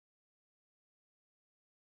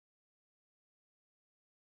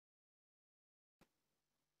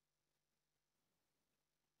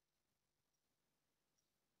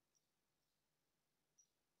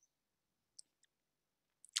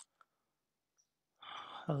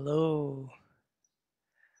Hello.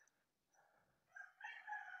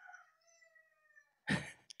 I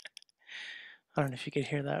don't know if you could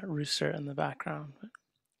hear that rooster in the background, but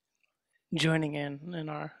joining in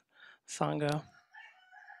our sangha.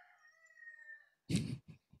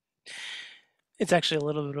 It's actually a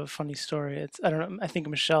little bit of a funny story. I don't know. I think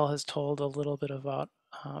Michelle has told a little bit about.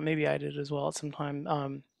 Maybe I did as well at some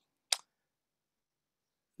time.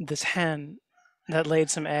 This hen that laid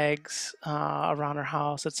some eggs around her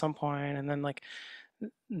house at some point, and then like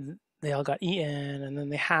they all got eaten, and then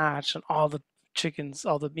they hatched, and all the chickens,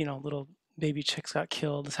 all the little baby chicks got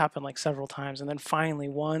killed. This happened like several times, and then finally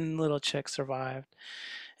one little chick survived,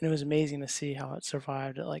 and it was amazing to see how it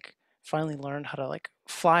survived. It like finally learned how to like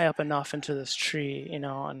fly up enough into this tree,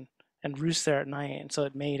 and roost there at night, and so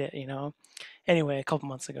it made it. Anyway, a couple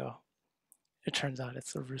months ago, it turns out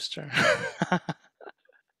it's a rooster,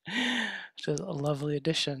 which is a lovely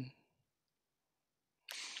addition.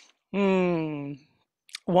 Hmm.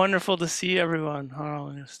 Wonderful to see everyone.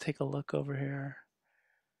 Oh, let's take a look over here.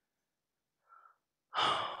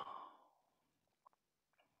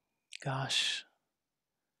 Gosh,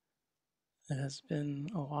 it has been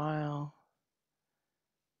a while.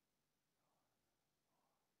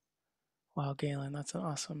 Wow, Galen, that's an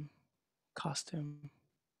awesome costume.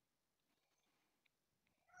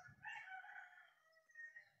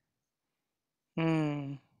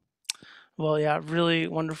 Hmm. Well, yeah, really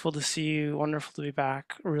wonderful to see you. Wonderful to be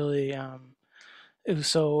back. Really, it was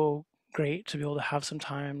so great to be able to have some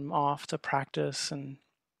time off to practice and,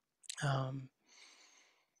 um,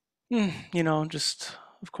 just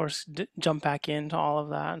of course jump back into all of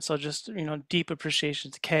that. And so just deep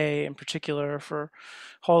appreciation to Kay in particular for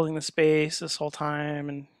holding the space this whole time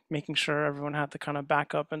and making sure everyone had the kind of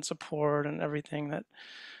backup and support and everything that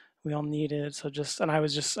we all needed. So just, and I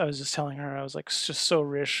was just telling her, I was like just so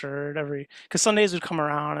reassured because Sundays would come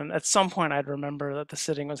around and at some point I'd remember that the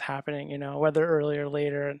sitting was happening, whether early or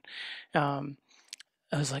later. And um,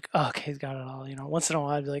 I was like, oh, okay, he's got it all. Once in a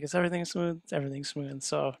while I'd be like, is everything smooth? Is everything smooth?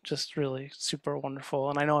 So just really super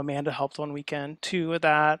wonderful. And I know Amanda helped one weekend too with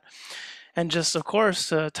that. And just, of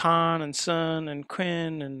course, Tan and Sun and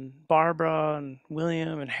Quinn and Barbara and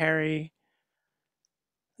William and Harry.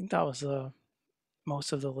 I think that was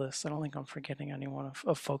most of the list. I don't think I'm forgetting anyone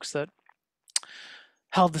of folks that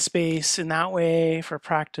held the space in that way for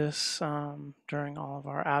practice during all of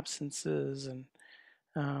our absences, and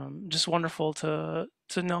just wonderful to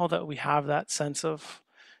know that we have that sense of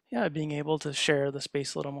being able to share the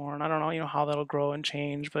space a little more. And I don't know how that'll grow and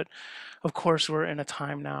change, but of course we're in a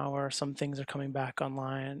time now where some things are coming back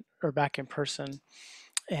online or back in person,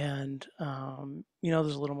 and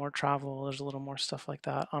there's a little more travel, there's a little more stuff like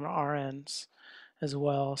that on our ends as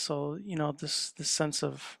well. So this sense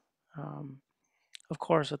um, of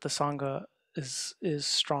course, that the sangha is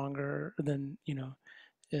stronger than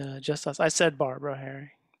just us. I said Barbara,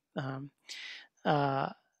 Harry. Um, uh,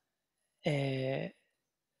 eh,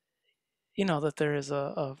 that there is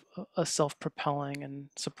a self-propelling and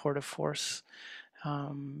supportive force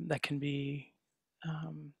that can be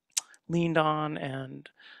um, leaned on and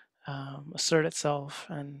assert itself,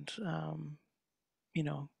 and you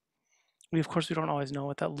know we of course we don't always know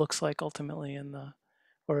what that looks like ultimately in the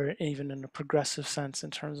or even in a progressive sense in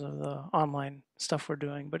terms of the online stuff we're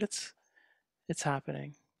doing, but it's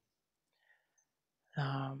happening.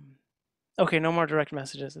 Um, okay, no more direct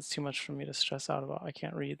messages. It's too much for me to stress out about. I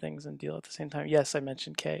can't read things and deal at the same time. Yes, I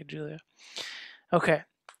mentioned Kay, Julia. Okay.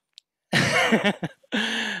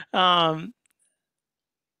 um,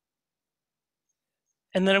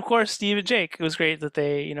 and then of course Steve and Jake. It was great that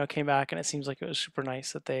they came back, and it seems like it was super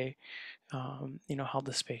nice that they held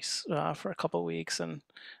the space for a couple of weeks, and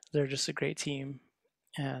they're just a great team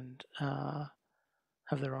and have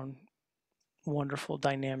their own wonderful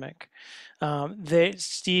dynamic.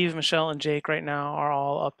 Steve, Michelle, and Jake right now are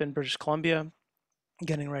all up in British Columbia,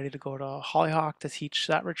 getting ready to go to Hollyhock to teach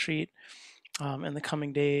that retreat in the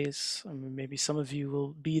coming days. I mean, maybe some of you will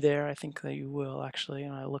be there. I think that you will actually,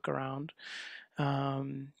 and I look around.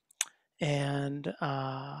 Um, and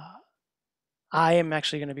I am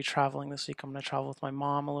actually going to be traveling this week. I'm going to travel with my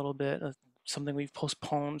mom a little bit. Something we've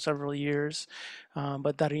postponed several years,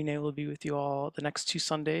 but Darine will be with you all the next two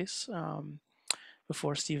Sundays.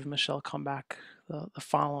 Before Steve and Michelle come back the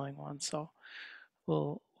following one. So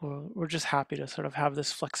we're just happy to sort of have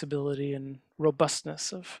this flexibility and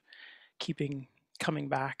robustness of keeping coming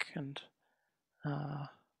back and uh,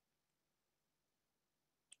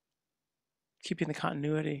 keeping the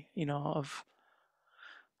continuity, of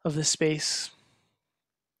the space,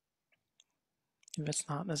 if it's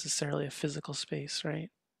not necessarily a physical space, right?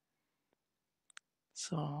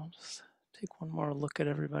 So I'll just Take one more look at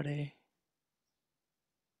everybody.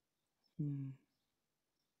 Hmm.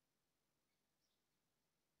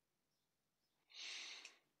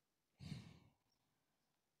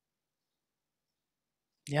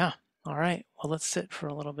 Yeah. All right. Well, let's sit for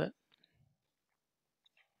a little bit.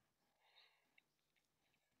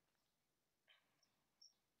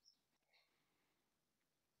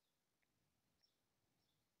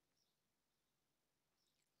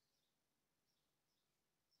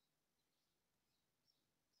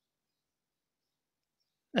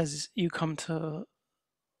 As you come to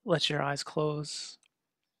let your eyes close,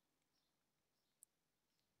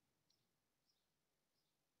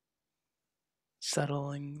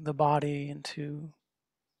 settling the body into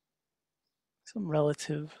some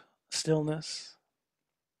relative stillness.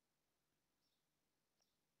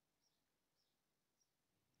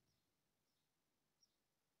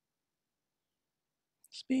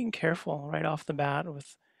 Just being careful right off the bat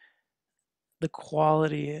with the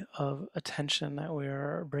quality of attention that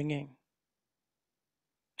we're bringing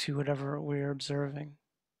to whatever we're observing.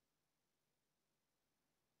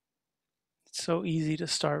 It's so easy to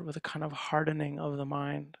start with a kind of hardening of the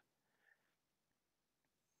mind,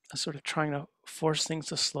 a sort of trying to force things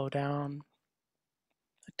to slow down,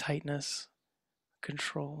 a tightness,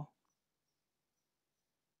 control.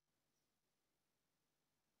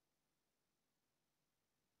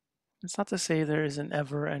 It's not to say there isn't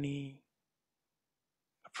ever any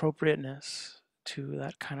appropriateness to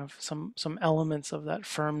that kind of some elements of that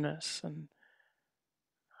firmness and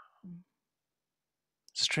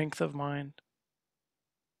strength of mind.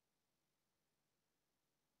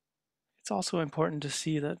 It's also important to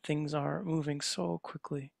see that things are moving so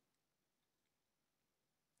quickly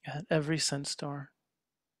at every sense door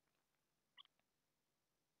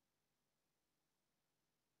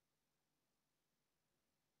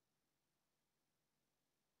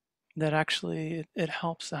that actually it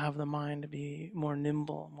helps to have the mind to be more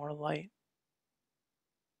nimble, more light,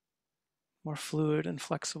 more fluid and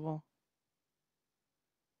flexible.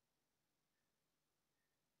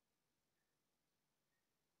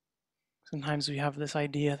 Sometimes we have this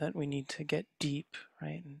idea that we need to get deep,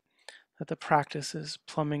 right? And that the practice is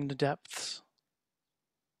plumbing the depths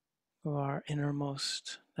of our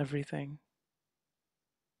innermost everything.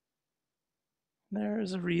 There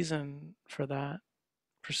is a reason for that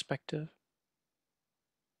perspective.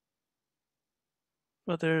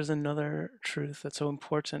 But there's another truth that's so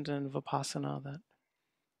important in Vipassana that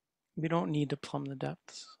we don't need to plumb the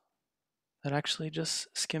depths, that actually just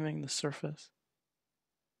skimming the surface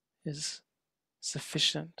is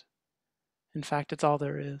sufficient. In fact, it's all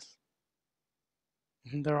there is.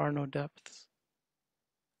 There are no depths.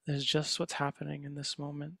 There's just what's happening in this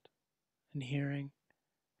moment, and hearing,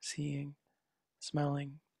 seeing,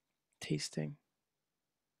 smelling, tasting,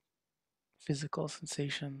 physical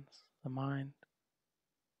sensations, the mind.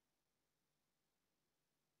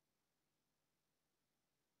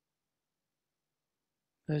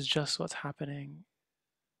 There's just what's happening,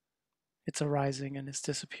 its arising and its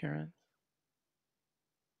disappearance,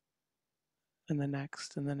 and the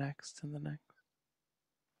next, and the next, and the next.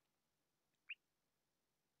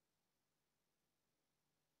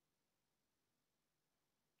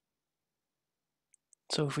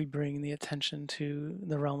 So if we bring the attention to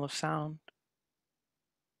the realm of sound,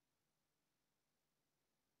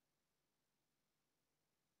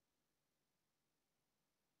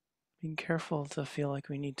 being careful to feel like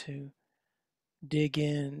we need to dig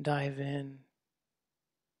in, dive in,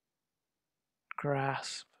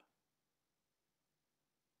 grasp,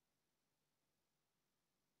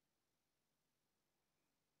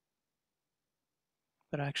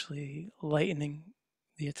 but actually lightening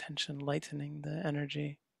the attention, lightening the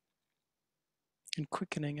energy, and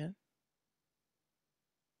quickening it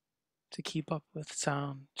to keep up with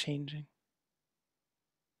sound changing,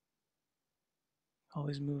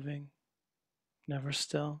 always moving, never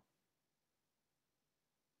still,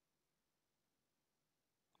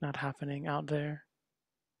 not happening out there.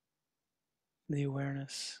 The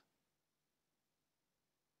awareness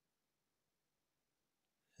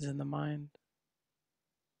is in the mind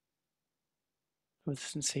with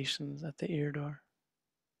sensations at the ear door.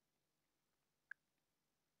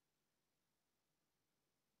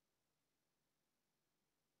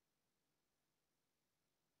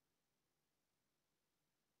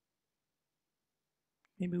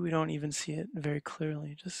 Maybe we don't even see it very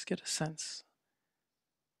clearly, just get a sense,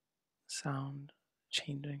 sound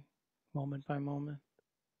changing moment by moment,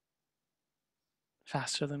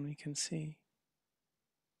 faster than we can see.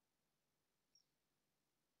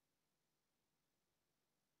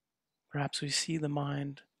 Perhaps we see the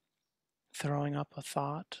mind throwing up a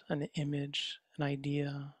thought, an image, an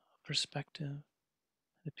idea, a perspective,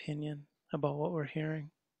 an opinion about what we're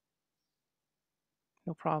hearing.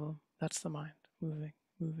 No problem. That's the mind, moving,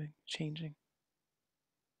 moving, changing.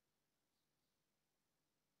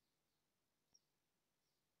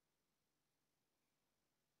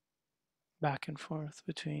 Back and forth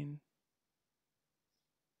between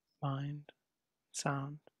mind,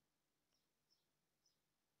 sound.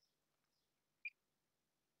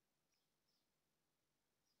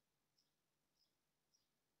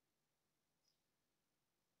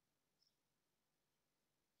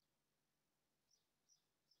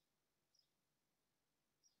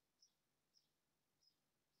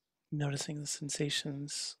 Noticing the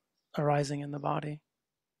sensations arising in the body.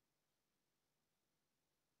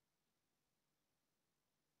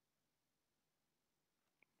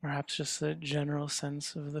 Perhaps just the general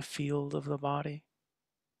sense of the field of the body.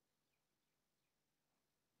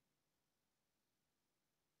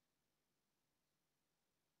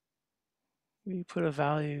 We put a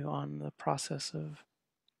value on the process of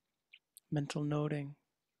mental noting,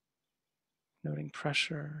 noting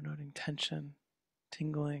pressure, noting tension,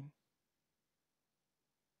 tingling,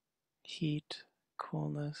 heat,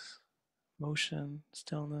 coolness, motion,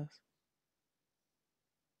 stillness.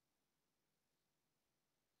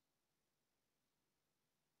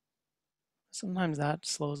 Sometimes that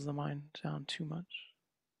slows the mind down too much.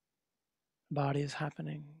 The body is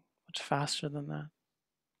happening much faster than that.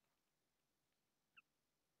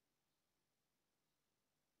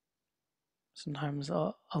 Sometimes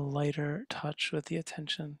a lighter touch with the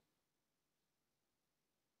attention,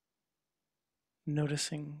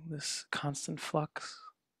 noticing this constant flux,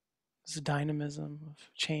 this dynamism of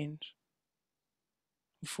change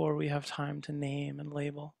before we have time to name and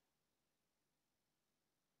label.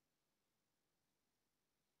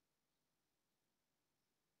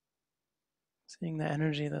 Seeing the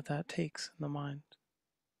energy that that takes in the mind,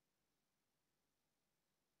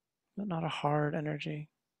 but not a hard energy,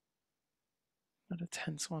 not a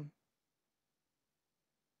tense one,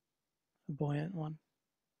 a buoyant one.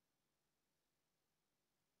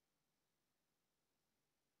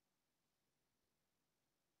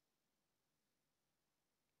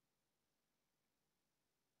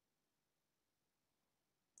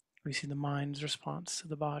 We see the mind's response to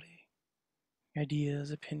the body, ideas,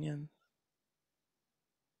 opinions.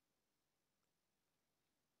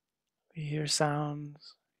 We hear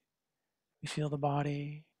sounds, we feel the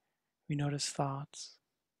body, we notice thoughts,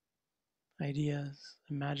 ideas,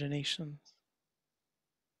 imaginations.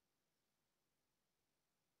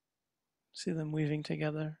 See them weaving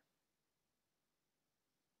together.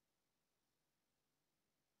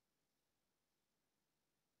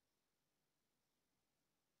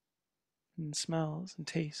 And smells and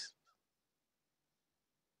tastes,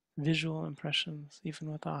 visual impressions,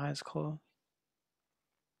 even with the eyes closed.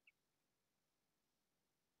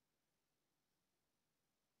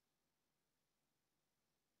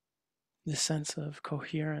 This sense of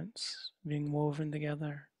coherence being woven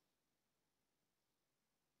together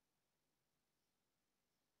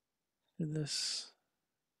through this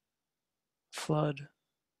flood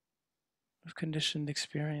of conditioned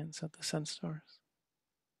experience at the sense doors.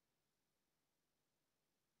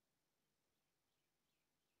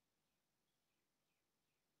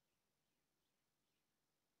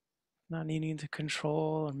 Not needing to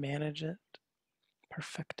control or manage it,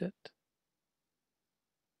 perfect it.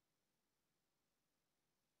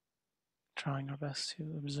 Trying our best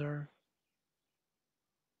to observe.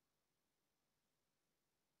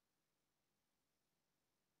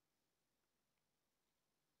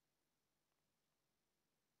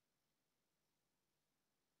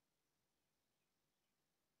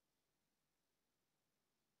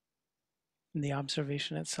 And the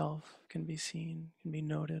observation itself can be seen, can be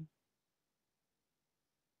noted.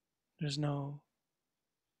 There's no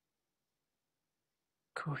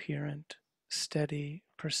coherent, steady,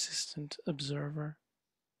 persistent observer.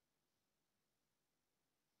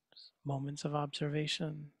 Moments of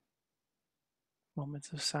observation,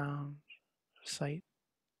 moments of sound, of sight,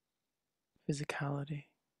 physicality,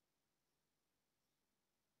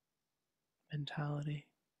 mentality.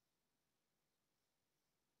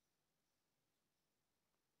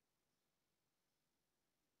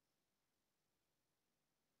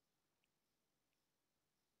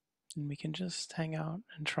 And we can just hang out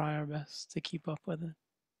and try our best to keep up with it.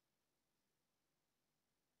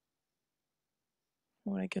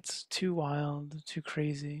 When it gets too wild, too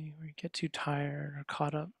crazy, or you get too tired or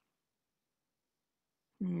caught up,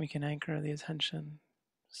 we can anchor the attention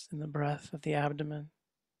just in the breath of the abdomen.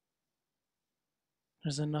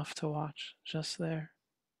 There's enough to watch just there.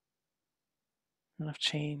 enough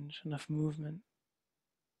change, enough movement,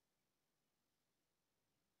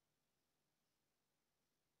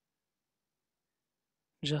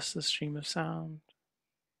 just the stream of sound,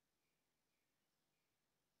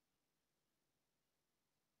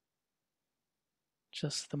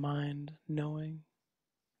 just the mind knowing,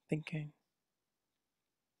 thinking,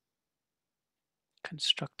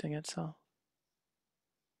 constructing itself.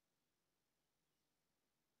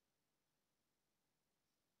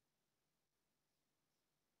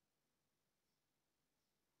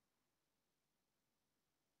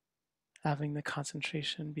 Having the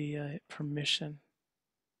concentration be a permission,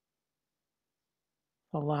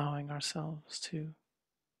 allowing ourselves to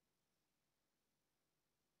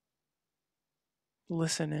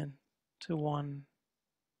listen in to one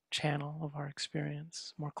channel of our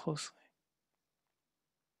experience more closely.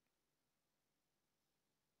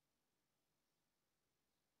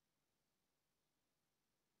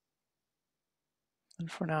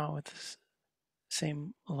 And for now, with this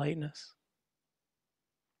same lightness,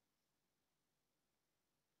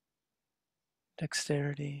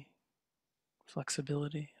 dexterity,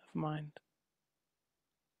 flexibility of mind,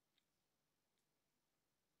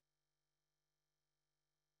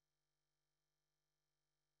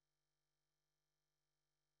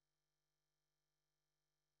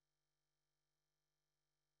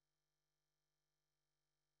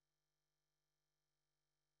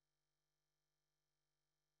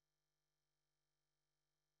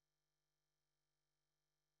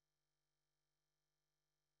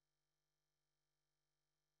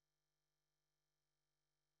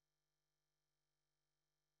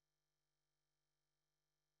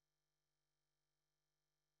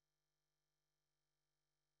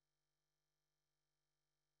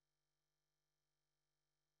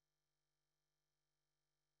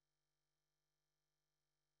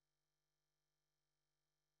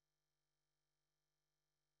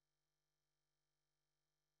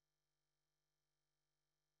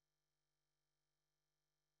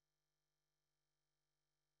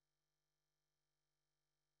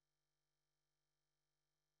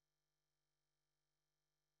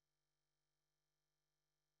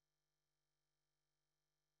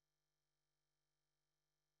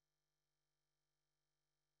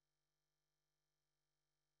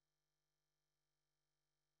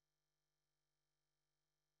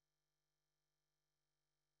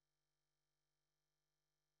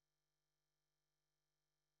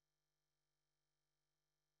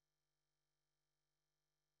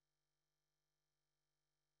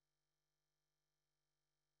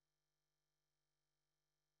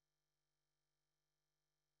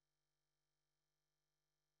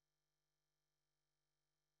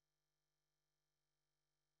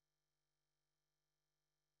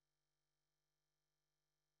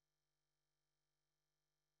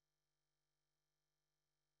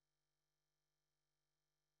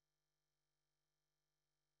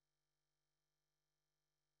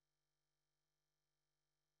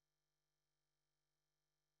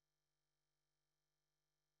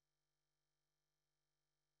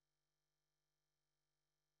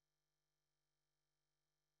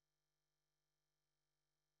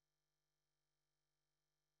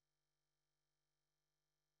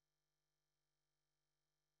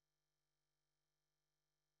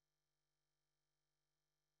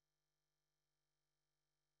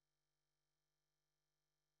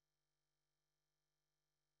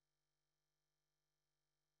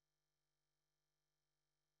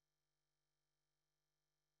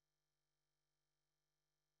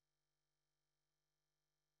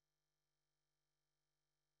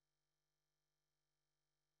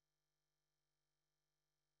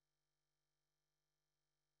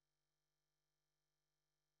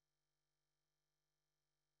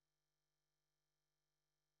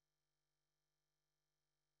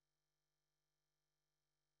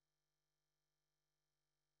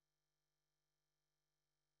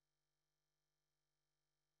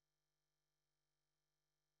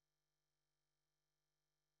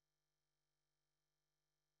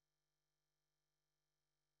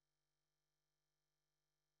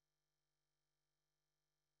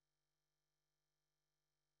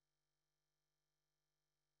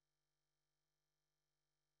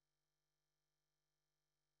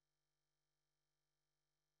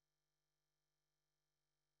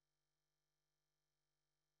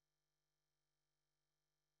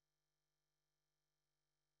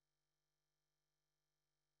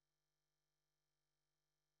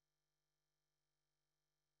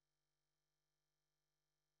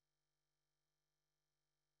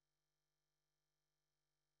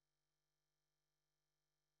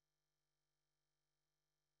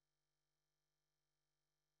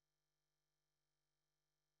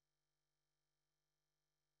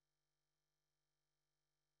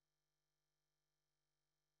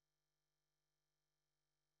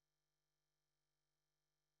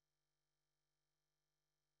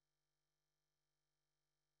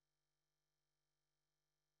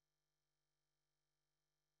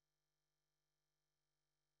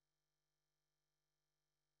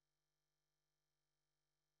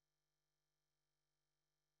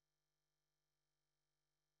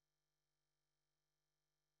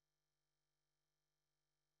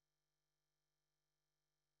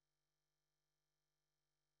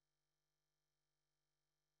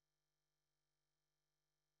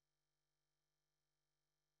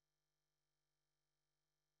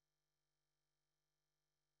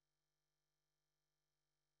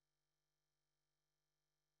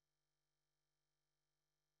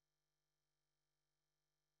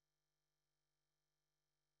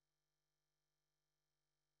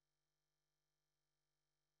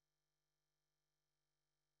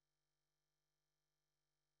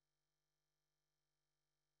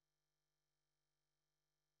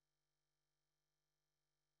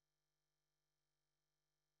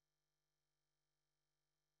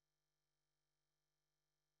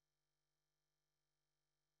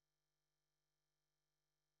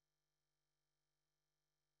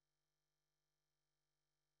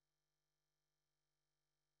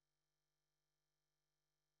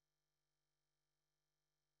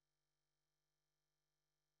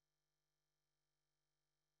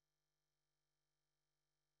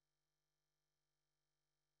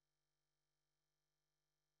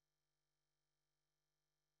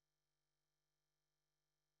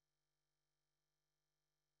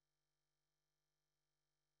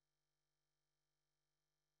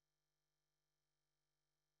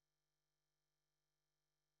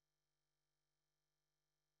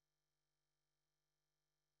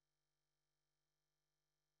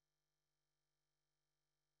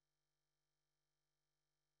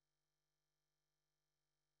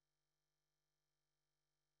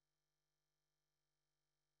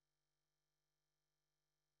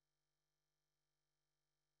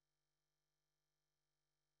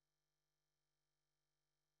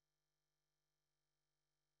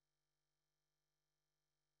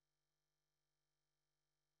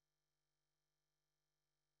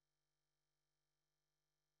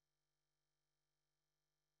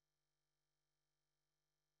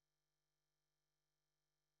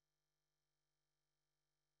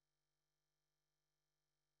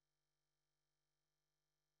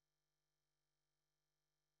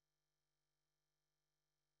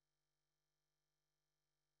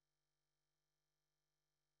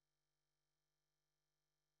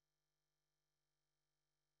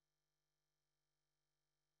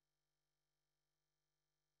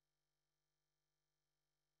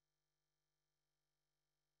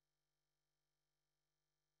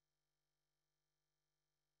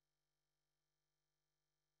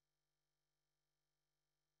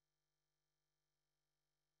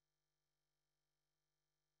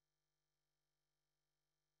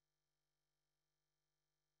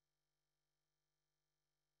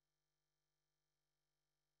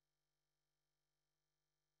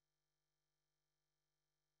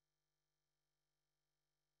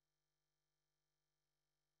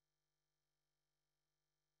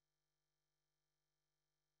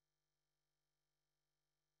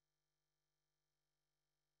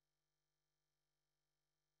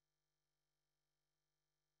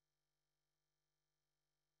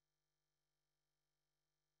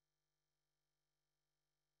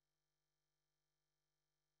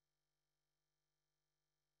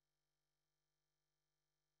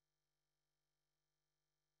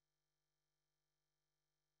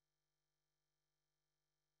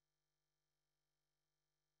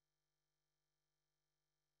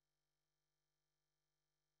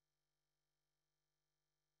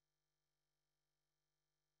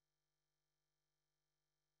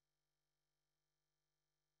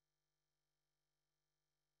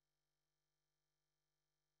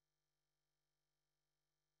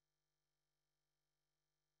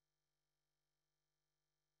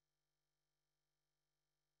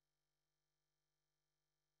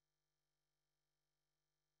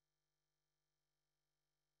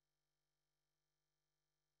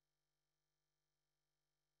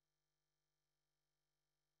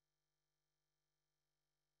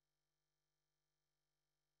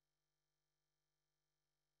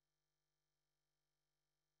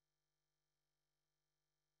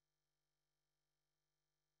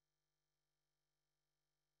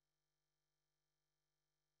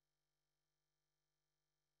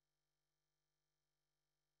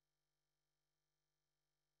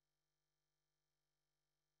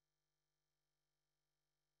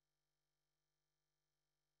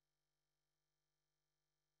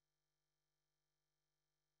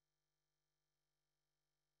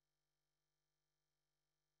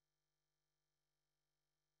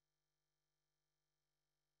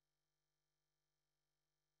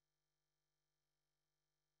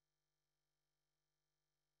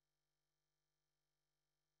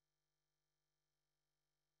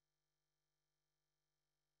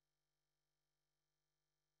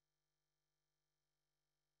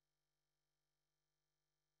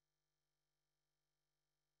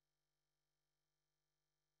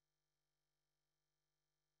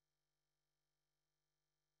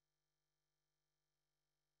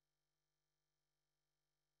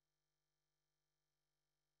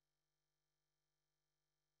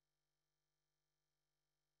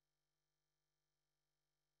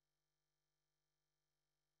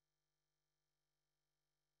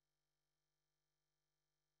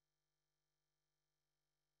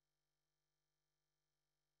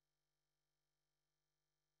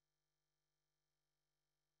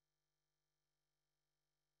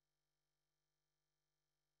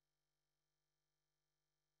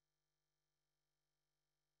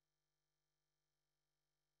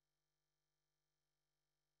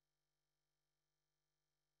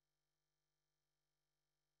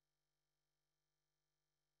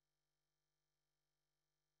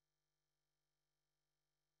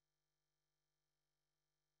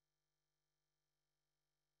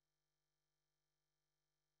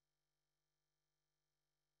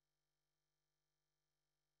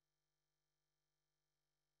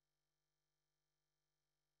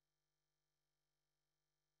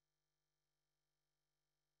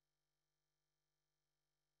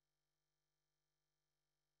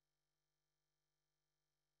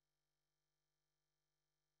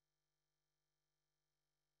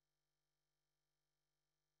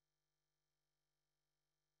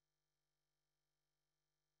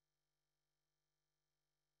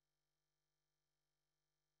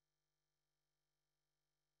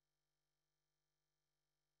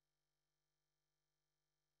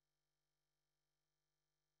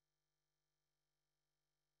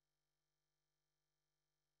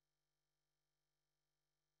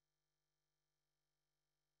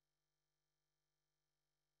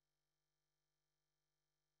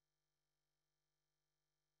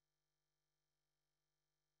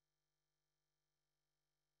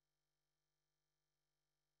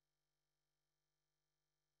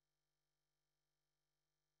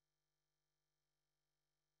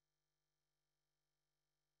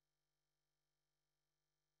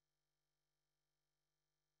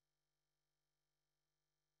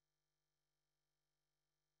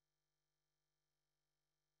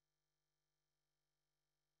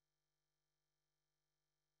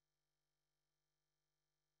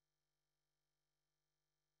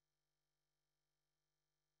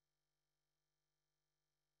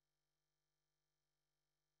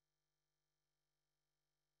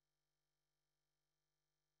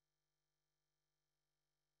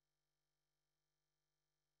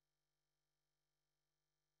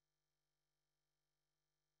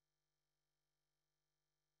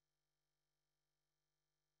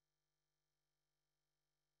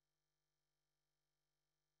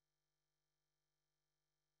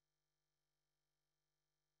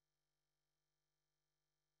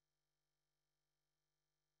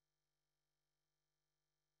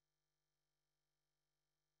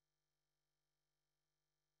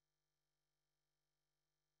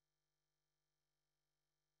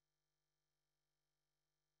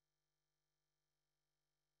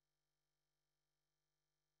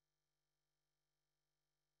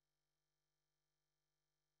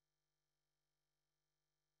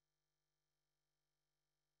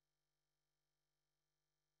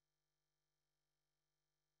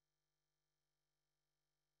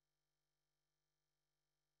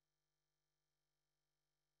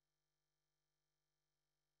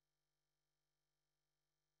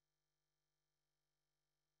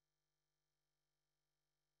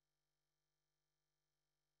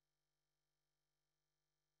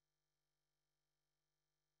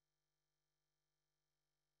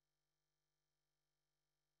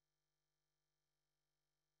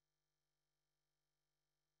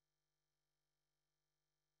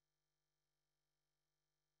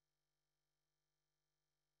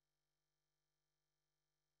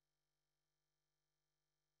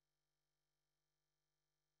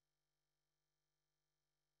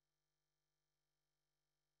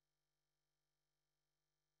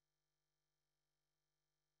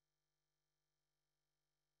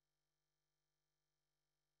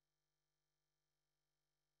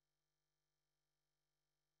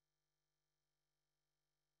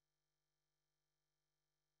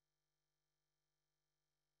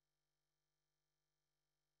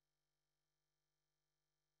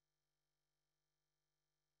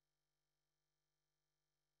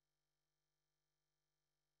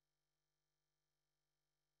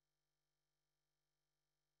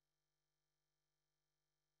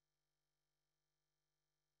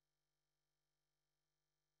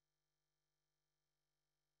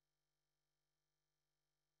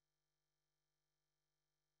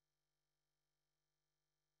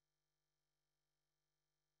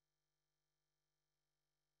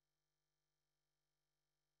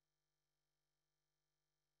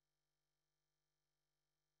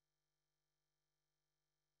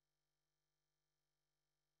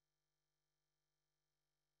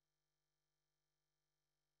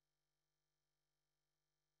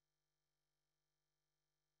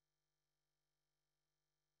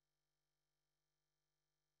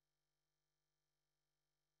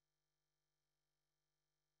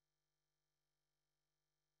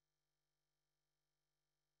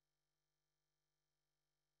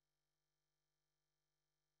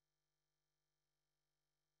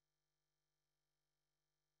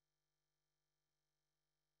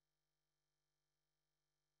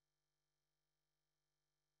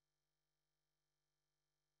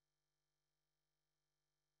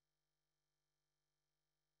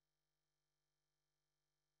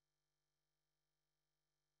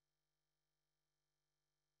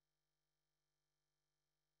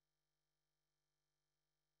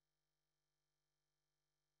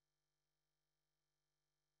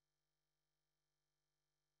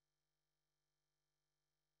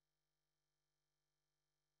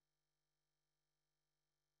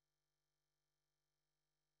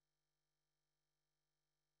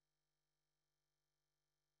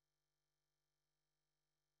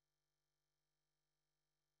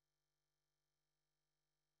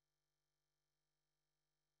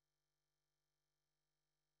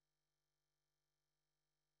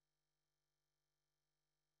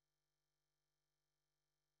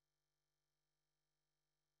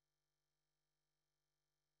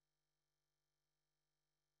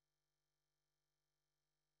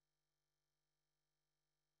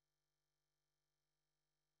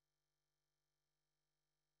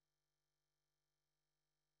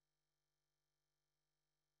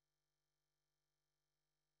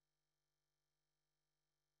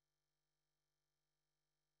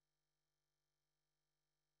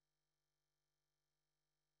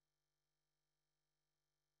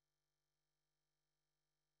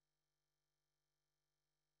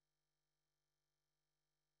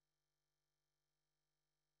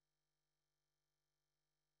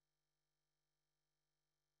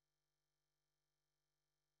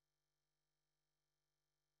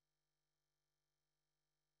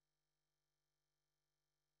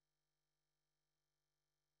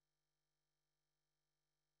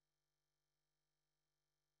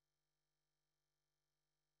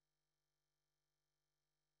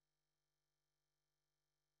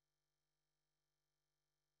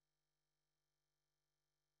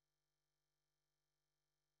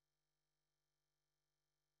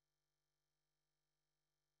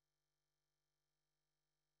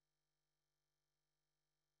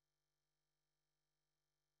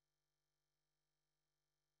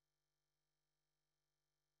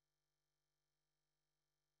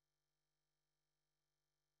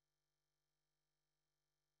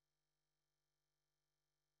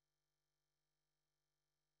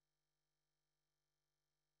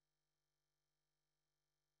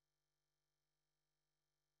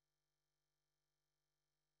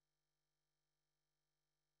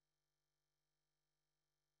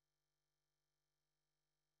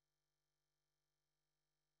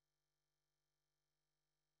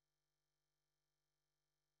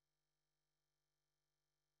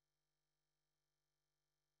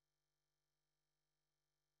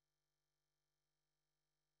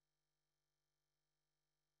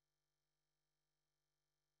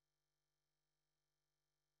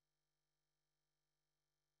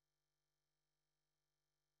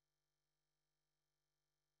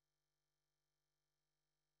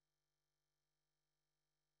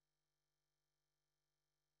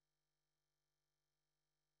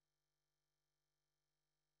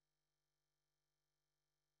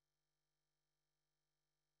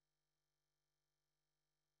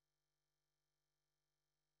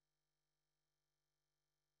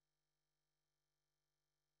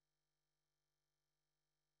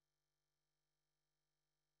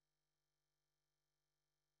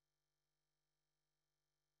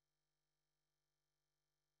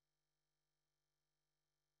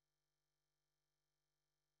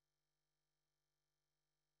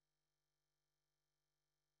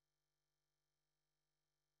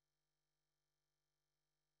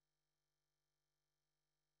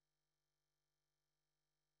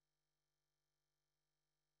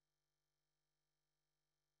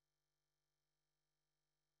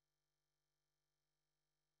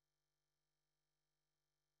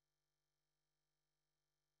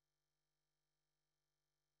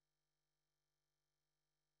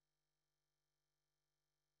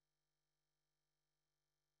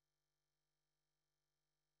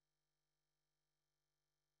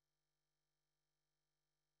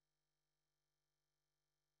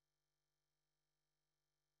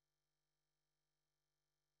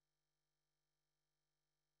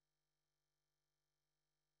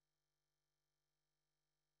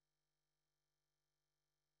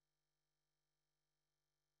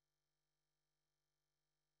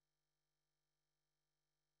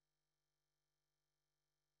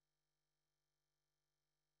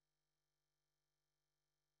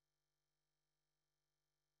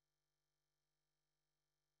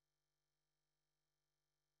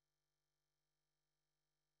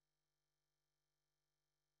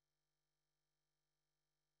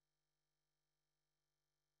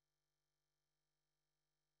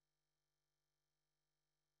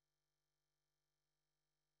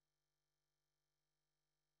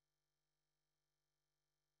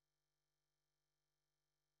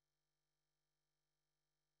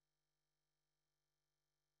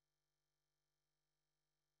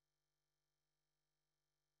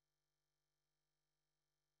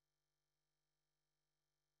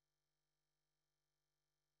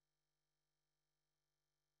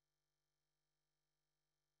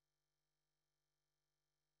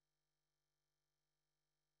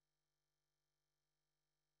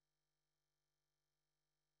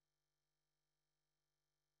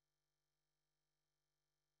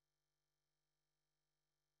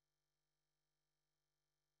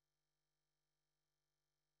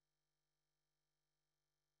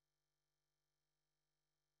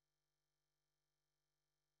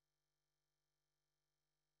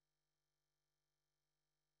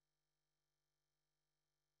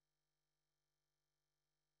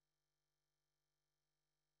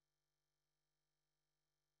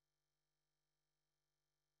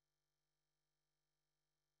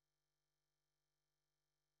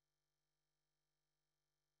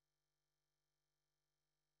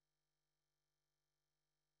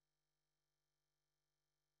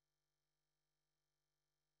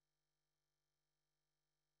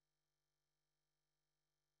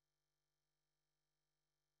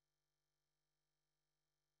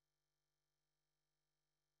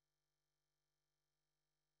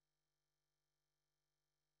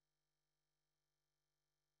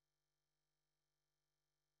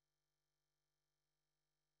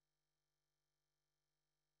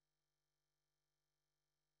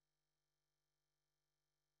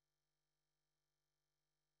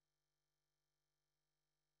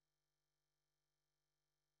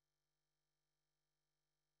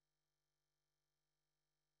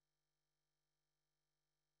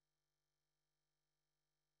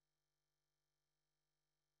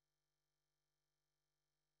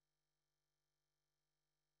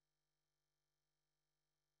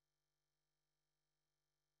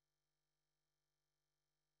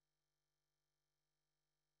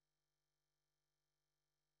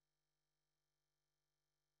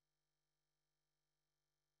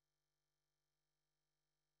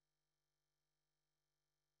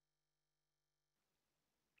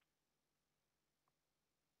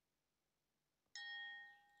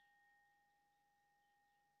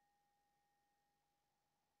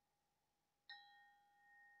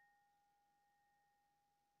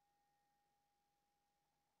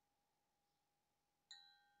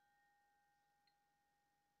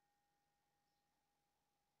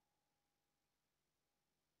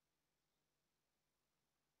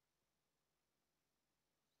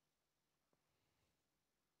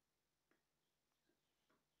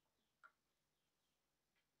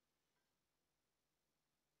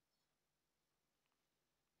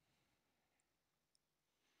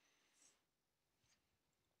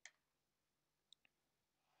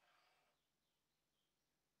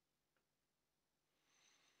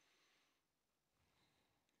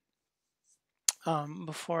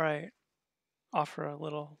 Before I offer a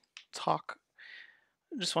little talk,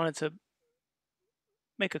 I just wanted to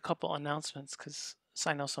make a couple announcements because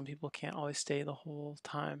I know some people can't always stay the whole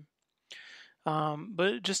time.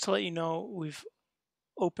 But just to let you know, we've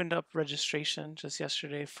opened up registration just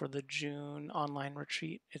yesterday for the June online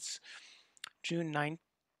retreat. It's June 9th,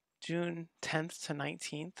 June 10th to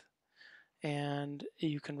 19th, and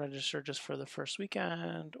you can register just for the first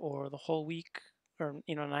weekend or the whole week, or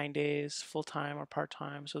 9 days, full time or part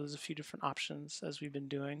time. So there's a few different options as we've been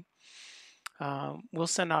doing. We'll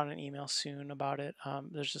send out an email soon about it.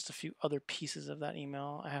 There's just a few other pieces of that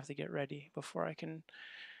email I have to get ready before I can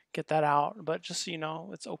get that out. But just so you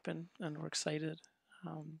know, it's open and we're excited.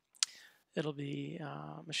 Um, it'll be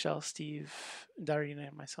Michelle, Steve, Darina,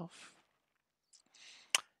 and myself.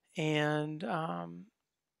 And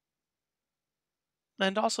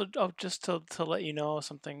also, just to let you know,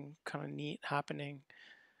 something kind of neat happening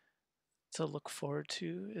to look forward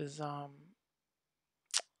to is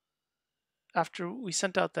after we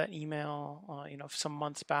sent out that email, some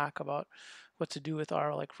months back about what to do with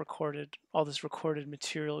our like all this recorded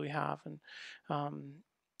material we have, and um,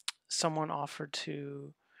 someone offered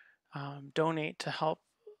to donate to help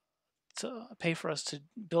to pay for us to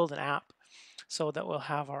build an app so that we'll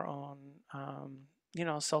have our own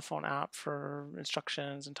cell phone app for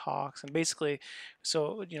instructions and talks, and basically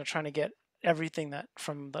so trying to get everything that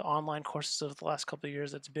from the online courses of the last couple of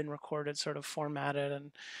years that's been recorded sort of formatted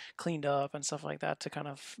and cleaned up and stuff like that to kind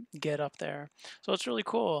of get up there. So it's really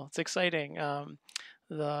cool, it's exciting.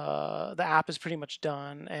 The app is pretty much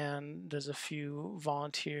done, and there's a few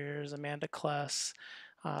volunteers, Amanda Kless,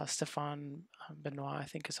 Stefan Benoit, I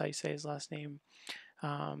think is how you say his last name,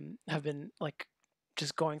 have been like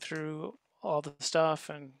just going through all the stuff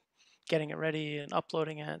and getting it ready and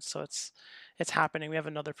uploading it. So it's happening. We have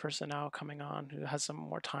another person now coming on who has some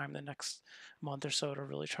more time the next month or so to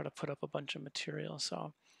really try to put up a bunch of material.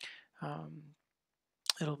 So um,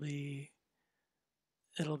 it'll be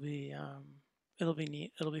it'll be um, it'll be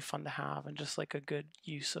neat. It'll be fun to have, and just like a good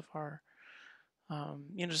use of our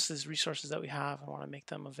just these resources that we have. I want to make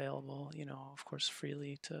them available, of course,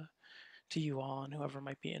 freely to you all and whoever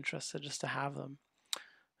might be interested, just to have them.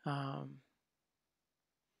 Um,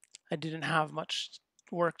 I didn't have much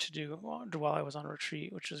work to do while I was on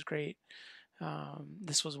retreat, which was great.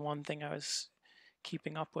 This was one thing I was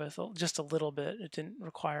keeping up with just a little bit. It didn't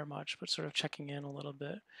require much, but sort of checking in a little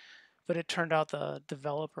bit. But it turned out the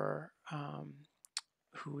developer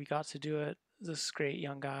who we got to do it, this great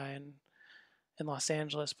young guy in Los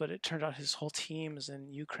Angeles, but it turned out his whole team is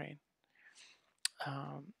in Ukraine.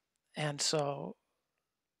 And so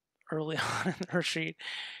early on in the retreat,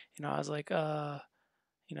 I was like,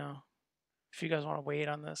 you know, if you guys want to wait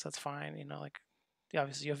on this, that's fine. Like,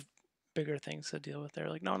 obviously you have bigger things to deal with. They're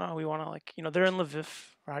like, no, we want to, like, they're in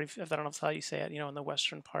Lviv, or if I don't know how you say it, in the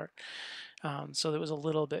western part. So it was a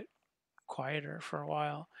little bit quieter for a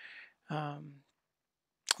while.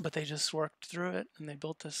 But they just worked through it and they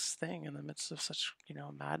built this thing in the midst of such,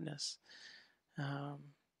 madness. Um,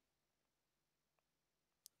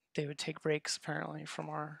 they would take breaks apparently from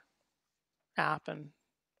our app and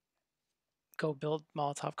go build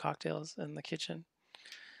Molotov cocktails in the kitchen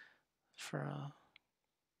for a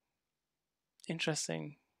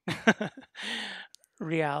interesting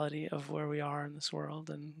reality of where we are in this world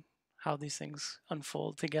and how these things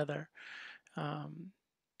unfold together. Um,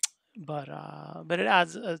 but it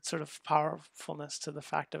adds a sort of powerfulness to the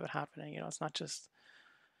fact of it happening. It's not just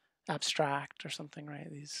abstract or something, right?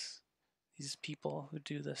 These people who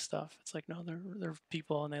do this stuff. It's like, no, they're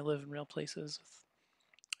people and they live in real places with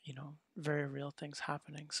very real things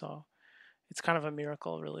happening. So it's kind of a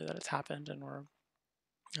miracle, really, that it's happened, and we're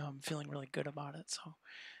feeling really good about it. So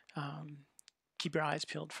um, keep your eyes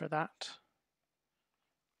peeled for that. I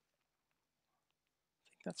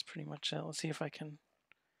think that's pretty much it. Let's see if I can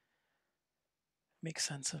make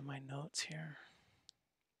sense of my notes here.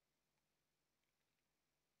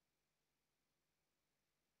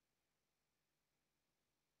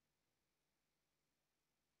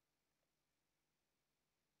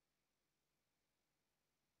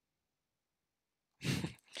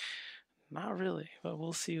 Not really, but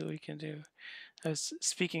we'll see what we can do. I was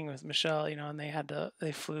speaking with Michelle, and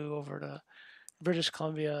they flew over to British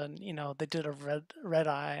Columbia, and they did a red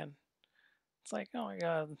eye, and it's like, oh my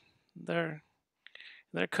god, they're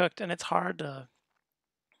cooked, and it's hard to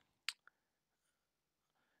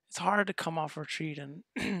come off retreat and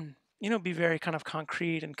be very kind of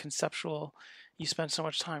concrete and conceptual. You spend so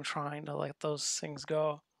much time trying to let those things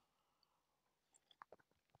go.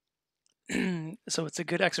 So it's a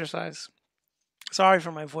good exercise. Sorry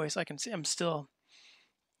for my voice. I can see I'm still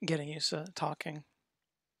getting used to talking.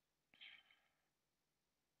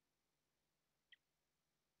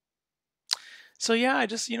 So yeah, I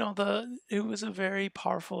just, the it was a very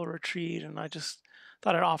powerful retreat, and I just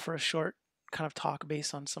thought I'd offer a short kind of talk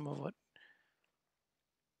based on some of what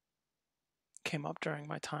came up during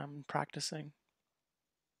my time practicing.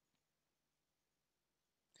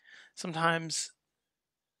 Sometimes,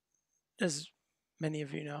 as many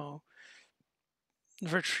of you know,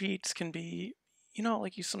 retreats can be,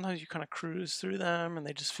 like you sometimes you kind of cruise through them and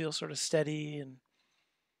they just feel sort of steady and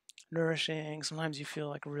nourishing. Sometimes you feel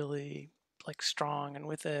like really like strong and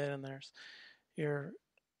with it, and you're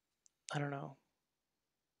I don't know,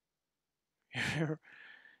 you're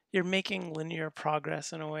you're making linear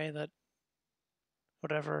progress in a way that,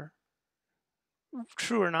 whatever,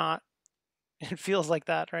 true or not, it feels like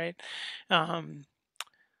that, right? Um,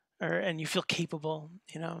 and you feel capable,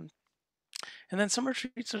 And then some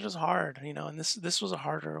retreats are just hard, and this was a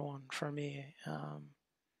harder one for me. I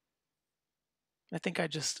think I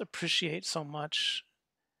just appreciate so much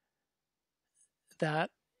that,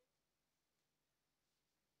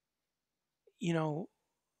 you know,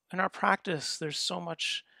 in our practice, there's so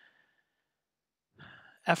much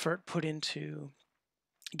effort put into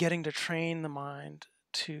getting to train the mind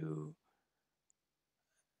to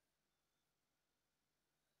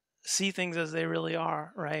see things as they really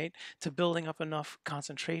are, right? To building up enough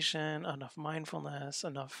concentration, enough mindfulness,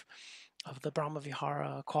 enough of the Brahma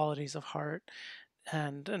Vihara qualities of heart,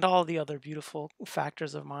 and all the other beautiful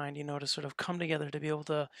factors of mind, to sort of come together to be able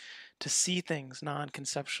to see things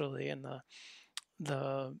non-conceptually, and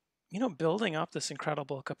the building up this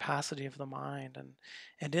incredible capacity of the mind,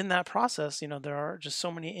 and in that process, there are just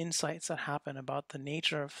so many insights that happen about the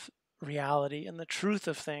nature of reality and the truth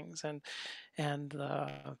of things, and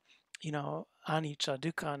the anicca,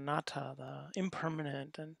 dukkha, anatta, the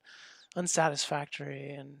impermanent and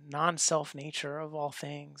unsatisfactory and non-self nature of all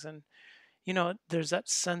things. And there's that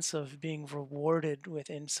sense of being rewarded with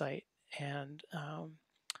insight, and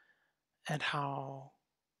how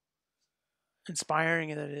inspiring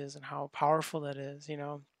it is and how powerful that is.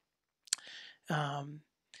 um,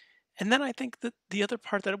 and then I think that the other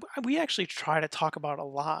part that we actually try to talk about a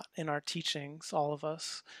lot in our teachings, all of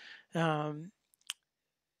us, um,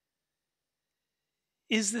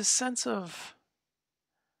 is this sense of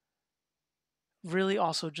really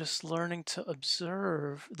also just learning to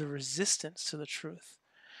observe the resistance to the truth,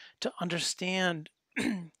 to understand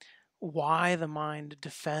why the mind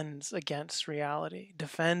defends against reality,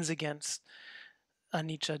 defends against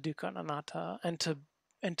anicca, dukkha, and anatta,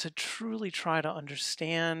 and to truly try to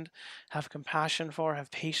understand, have compassion for,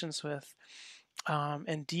 have patience with,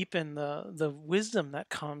 and deepen the wisdom that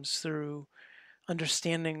comes through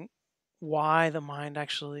understanding why the mind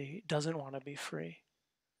actually doesn't want to be free,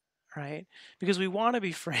 right? Because we want to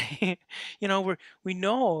be free. We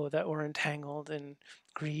know that we're entangled in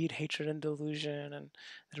greed, hatred, and delusion, and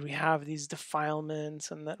that we have these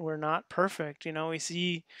defilements, and that we're not perfect. We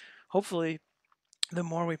see, hopefully, the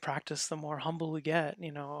more we practice, the more humble we get,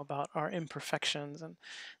 about our imperfections and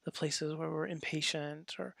the places where we're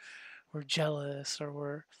impatient, or we're jealous, or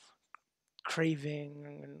we're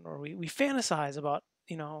craving, or we fantasize about,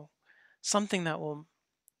 something that will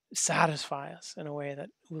satisfy us in a way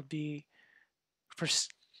that will be for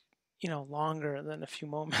longer than a few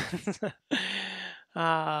moments.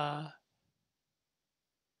 uh,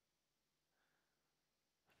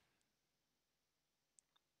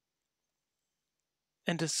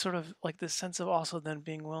 and to sort of like this sense of also then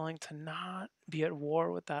being willing to not be at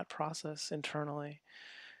war with that process internally,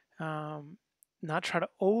 um, not try to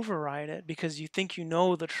override it because you think you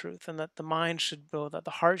know the truth, and that the mind should go, that the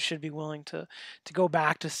heart should be willing to go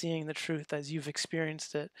back to seeing the truth as you've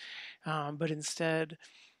experienced it, but instead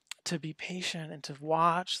to be patient and to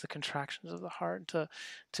watch the contractions of the heart, to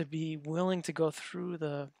be willing to go through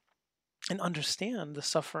the and understand the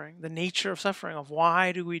suffering, the nature of suffering, of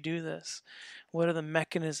why do we do this? What are the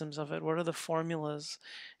mechanisms of it? What are the formulas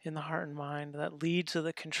in the heart and mind that lead to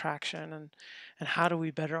the contraction? And how do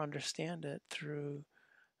we better understand it through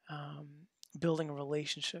um, building a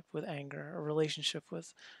relationship with anger, a relationship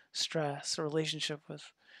with stress, a relationship with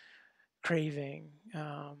craving,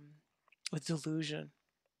 with delusion,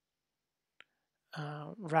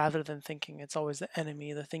 rather than thinking it's always the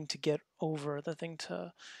enemy, the thing to get over, the thing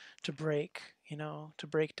to break, to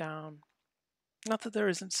break down. Not that there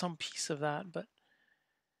isn't some piece of that, but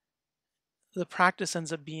the practice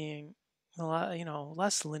ends up being a lot,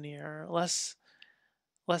 less linear, less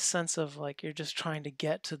sense of like you're just trying to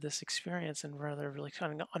get to this experience, and rather really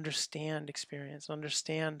trying to understand experience,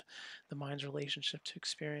 understand the mind's relationship to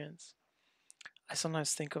experience. I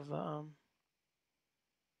sometimes think of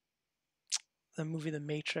the movie The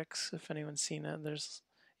Matrix, if anyone's seen it.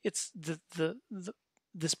 It's the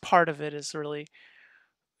this part of it is really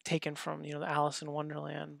taken from, the Alice in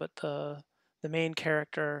Wonderland, but the main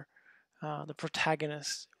character, the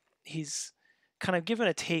protagonist, he's kind of given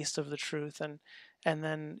a taste of the truth, and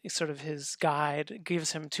then sort of his guide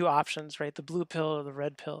gives him two options, right? The blue pill or the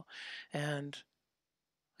red pill, and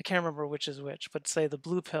I can't remember which is which, but say the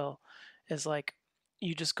blue pill is like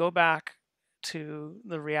you just go back to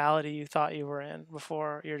the reality you thought you were in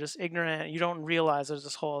before. You're just ignorant. You don't realize there's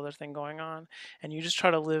this whole other thing going on, and you just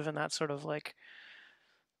try to live in that sort of like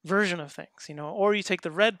version of things, or you take the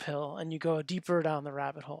red pill and you go deeper down the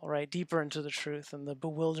rabbit hole, right? Deeper into the truth and the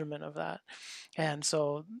bewilderment of that. And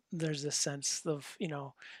so there's this sense of,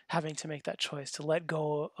 having to make that choice to let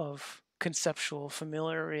go of conceptual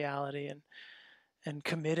familiar reality and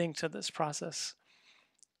committing to this process.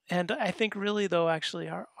 And I think really though, actually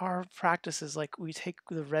our practice is like we take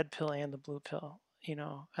the red pill and the blue pill,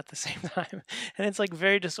 at the same time. And it's like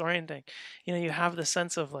very disorienting. You have the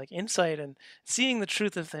sense of like insight and seeing the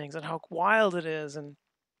truth of things and how wild it is, and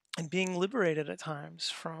being liberated at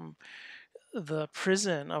times from the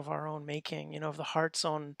prison of our own making, of the heart's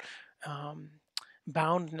own um,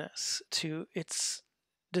 boundness to its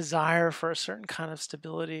desire for a certain kind of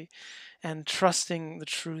stability, and trusting the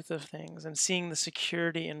truth of things and seeing the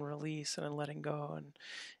security in release and in letting go,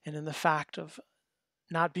 and in the fact of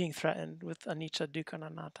not being threatened with anicca, dukkha, and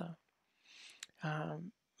anatta.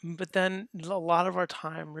 Um, but then a lot of our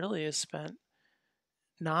time really is spent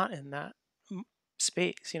not in that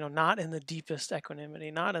space, not in the deepest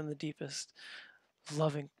equanimity, not in the deepest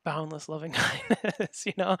loving, boundless loving kindness,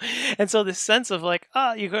 And so this sense of like,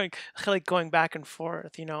 you're going back and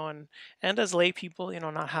forth, and as lay people,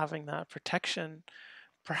 not having that protection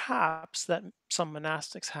perhaps that some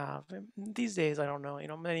monastics have. And these days, I don't know,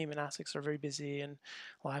 many monastics are very busy and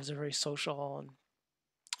lives are very social. And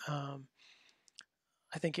um,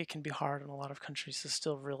 I think it can be hard in a lot of countries to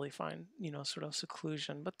still really find, sort of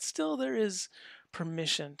seclusion, but still there is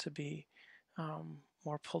permission to be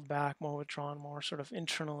more pulled back, more withdrawn, more sort of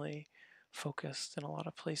internally focused in a lot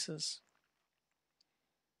of places.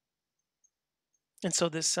 And so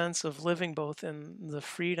this sense of living both in the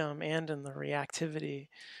freedom and in the reactivity,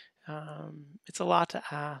 it's a lot to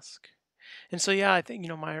ask. And so, yeah, I think,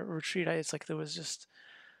 my retreat, it's like there was just,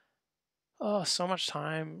 so much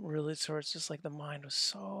time really towards just like the mind was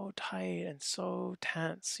so tight and so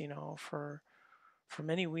tense, for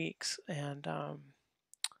many weeks. And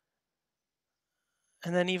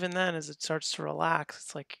then even then, as it starts to relax,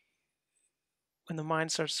 it's like when the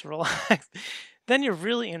mind starts to relax, then you're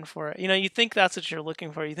really in for it. You think that's what you're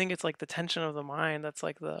looking for. You think it's like the tension of the mind that's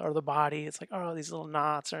like or the body. It's like, oh, these little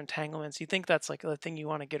knots or entanglements. You think that's like the thing you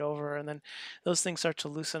want to get over. And then those things start to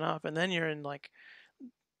loosen up. And then you're in like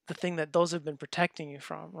the thing that those have been protecting you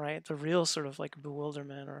from, right? The real sort of like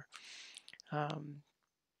bewilderment or um,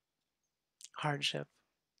 hardship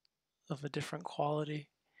of a different quality.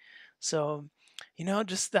 So,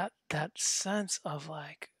 just that sense of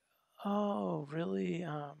like, oh, really,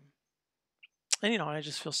 and I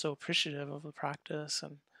just feel so appreciative of the practice,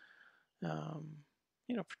 and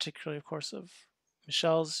particularly, of course, of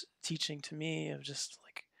Michelle's teaching to me of just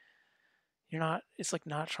like you're not. It's like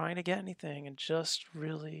not trying to get anything, and just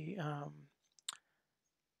really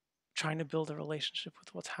trying to build a relationship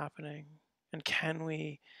with what's happening. And can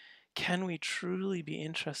we truly be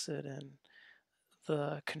interested in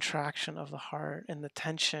the contraction of the heart and the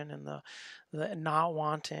tension and the not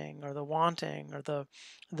wanting or the wanting or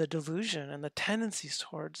the delusion and the tendencies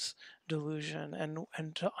towards delusion,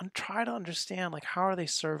 and to try to understand like how are they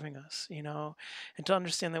serving us, and to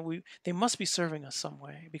understand that they must be serving us some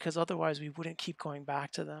way, because otherwise we wouldn't keep going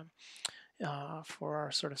back to them for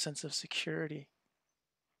our sort of sense of security.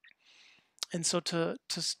 And so to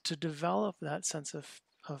develop that sense of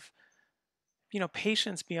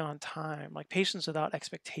patience beyond time, like patience without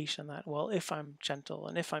expectation that, well, if I'm gentle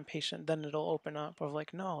and if I'm patient, then it'll open up. Or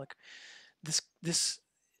like, no, like this, this,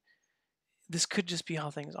 this could just be how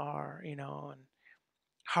things are, and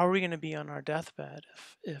how are we going to be on our deathbed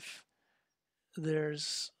if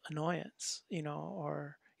there's annoyance,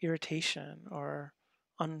 or irritation or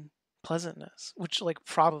unpleasantness, which like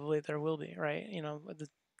probably there will be, right?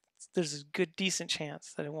 There's a good decent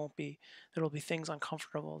chance that it won't be. There will be things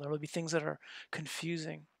uncomfortable. There will be things that are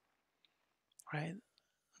confusing, right?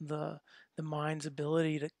 The mind's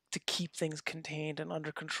ability to keep things contained and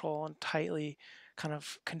under control and tightly kind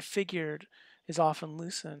of configured is often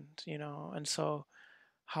loosened, and so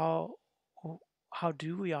how how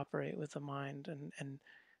do we operate with a mind and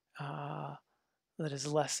that is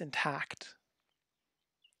less intact,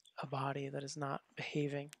 a body that is not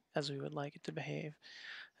behaving as we would like it to behave.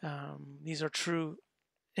 These are true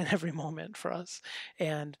in every moment for us,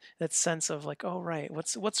 and that sense of like, oh right,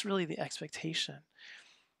 what's really the expectation?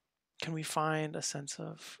 Can we find a sense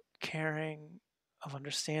of caring, of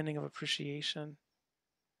understanding, of appreciation,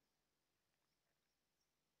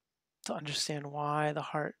 to understand why the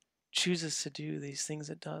heart chooses to do these things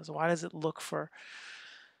it does? Why does it look for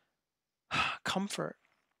comfort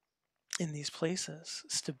in these places,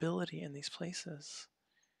 stability in these places?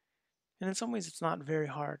 And in some ways, it's not very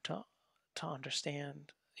hard to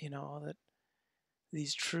understand, that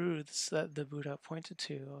these truths that the Buddha pointed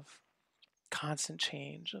to of constant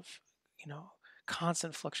change, of you know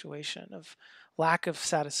constant fluctuation, of lack of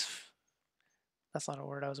that's not a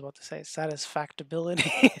word I was about to say,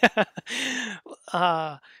 satisfactability.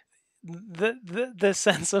 uh, the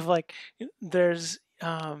sense of like there's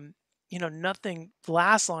nothing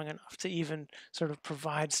lasts long enough to even sort of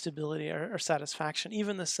provide stability or satisfaction,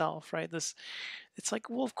 even the self, right? This It's like,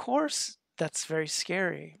 well, of course that's very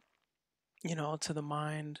scary, to the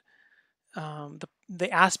mind, the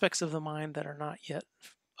aspects of the mind that are not yet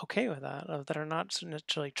okay with that, that are not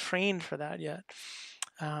necessarily trained for that yet,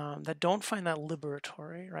 that don't find that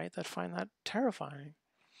liberatory, right? That find that terrifying.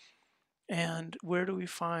 And where do we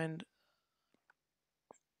find?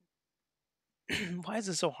 Why is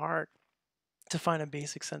it so hard to find a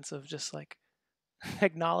basic sense of just like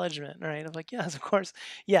acknowledgement, right? Of like, yes, of course,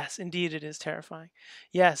 yes, indeed, it is terrifying.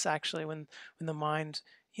 Yes, actually, when the mind,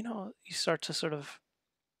 you start to sort of,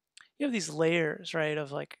 you have these layers, right?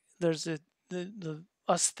 Of like, there's the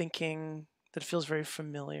us thinking that feels very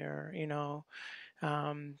familiar,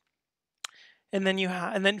 um, and then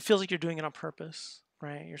and then it feels like you're doing it on purpose,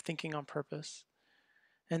 right? You're thinking on purpose,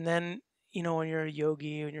 and then when you're a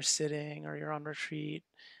yogi, when you're sitting or you're on retreat,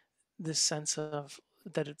 this sense of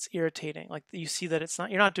that it's irritating, like you see that it's not,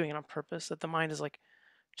 you're not doing it on purpose, that the mind is like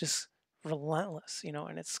just relentless,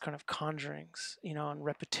 and it's kind of conjurings, and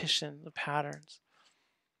repetition, the patterns.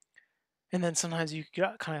 And then sometimes you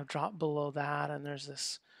kind of drop below that, and there's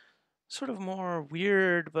this sort of more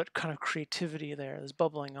weird but kind of creativity there, this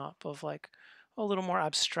bubbling up of like a little more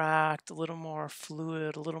abstract, a little more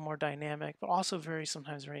fluid, a little more dynamic, but also very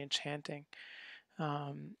sometimes very enchanting.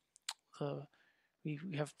 Um, the, we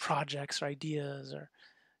have projects or ideas or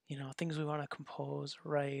things we want to compose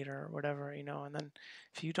or write or whatever, and then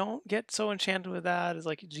if you don't get so enchanted with that, it's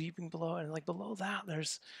like jeeping below, and like below that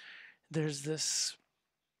there's this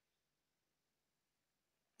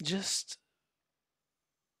just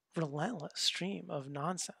relentless stream of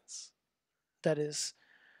nonsense that is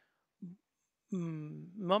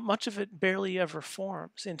much of it barely ever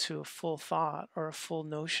forms into a full thought or a full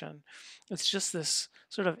notion. It's just this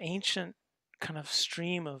sort of ancient kind of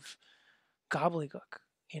stream of gobbledygook,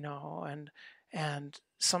 and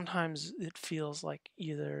sometimes it feels like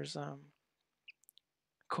either there's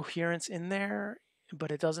coherence in there,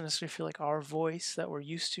 but it doesn't necessarily feel like our voice that we're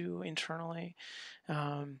used to internally.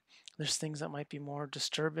 Um, there's things that might be more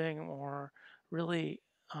disturbing or really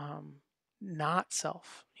not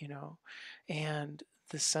self, and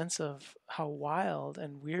the sense of how wild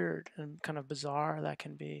and weird and kind of bizarre that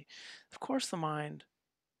can be. Of course, the mind,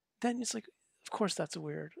 then it's like, of course, that's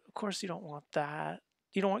weird. Of course, you don't want that.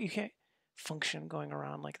 You can't function going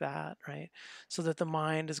around like that, right? So that the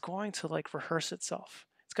mind is going to like rehearse itself.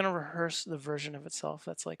 It's going to rehearse the version of itself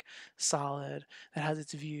that's like solid, that has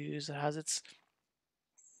its views, that has its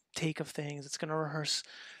take of things. It's going to rehearse,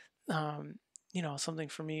 um, something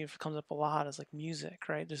for me comes up a lot is like music,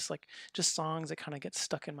 right? Just songs that kind of get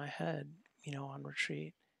stuck in my head, on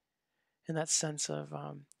retreat. And that sense of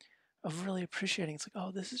really appreciating. It's like,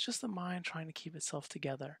 oh, this is just the mind trying to keep itself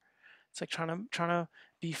together. It's like trying to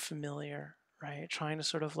be familiar, right? Trying to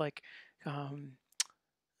sort of like um,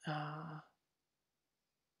 uh,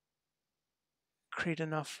 create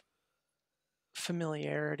enough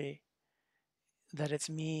familiarity that it's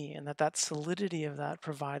me, and that solidity of that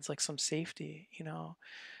provides like some safety,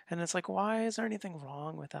 and it's like, why is there anything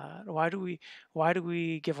wrong with that? Why do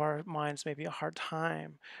we give our minds maybe a hard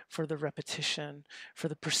time for the repetition, for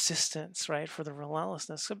the persistence, right, for the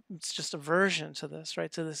relentlessness? It's just aversion to this,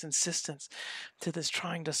 right, to this insistence, to this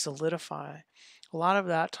trying to solidify. A lot of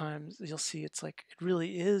that times you'll see it's like it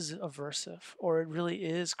really is aversive, or it really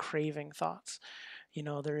is craving thoughts.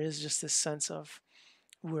 There is just this sense of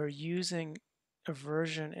we're using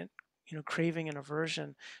aversion and craving and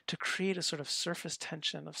aversion to create a sort of surface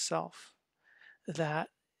tension of self that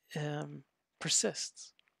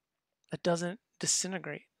persists, that doesn't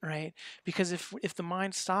disintegrate, right? Because if the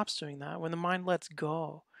mind stops doing that, when the mind lets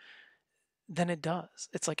go, then it does.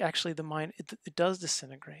 It's like actually the mind, it does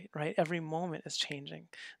disintegrate, right? Every moment is changing.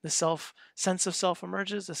 The sense of self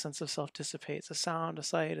emerges, the sense of self dissipates. A sound, a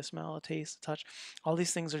sight, a smell, a taste, a touch, all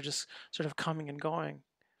these things are just sort of coming and going.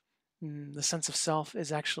 The sense of self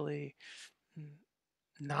is actually mm,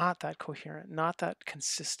 not that coherent, not that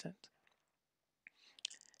consistent.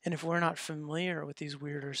 And if we're not familiar with these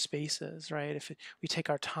weirder spaces, right? We take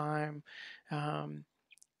our time, um,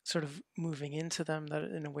 sort of moving into them that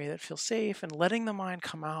in a way that feels safe and letting the mind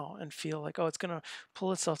come out and feel like, oh, it's going to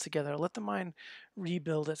pull itself together, let the mind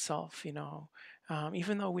rebuild itself,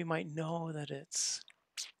 even though we might know that it's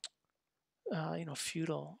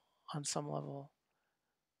futile on some level,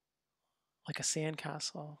 like a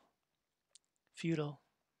sandcastle. Futile,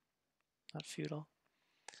 not futile.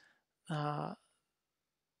 uh,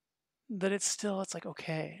 that it's like,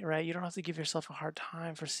 okay, right? You don't have to give yourself a hard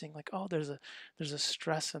time for seeing like, oh, there's a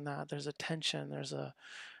stress in that, there's a tension, there's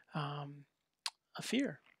um, a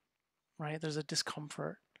fear, right? There's a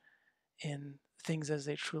discomfort in things as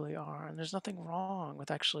they truly are. And there's nothing wrong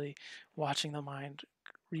with actually watching the mind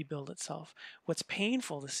rebuild itself. What's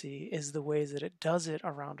painful to see is the ways that it does it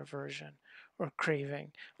around aversion or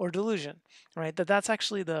craving or delusion, right? That's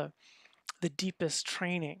actually the deepest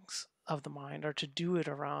trainings of the mind are to do it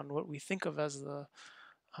around what we think of as the,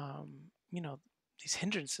 um, you know, these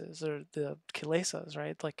hindrances or the kilesas,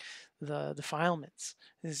 right? Like the defilements,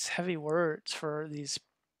 these heavy words for these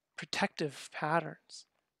protective patterns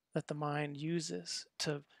that the mind uses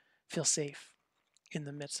to feel safe in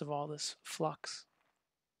the midst of all this flux.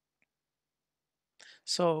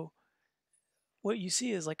 So what you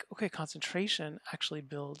see is like, okay, concentration actually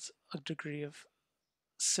builds a degree of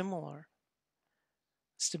similar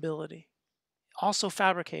stability, also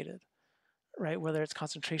fabricated, right? Whether it's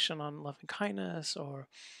concentration on love and kindness or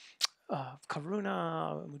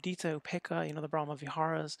karuna, mudita, upekkha, the Brahma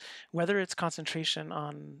viharas, whether it's concentration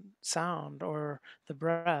on sound or the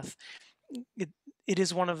breath, it, it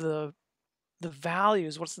is one of the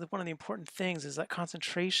values, one of the important things is that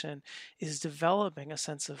concentration is developing a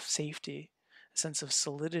sense of safety, a sense of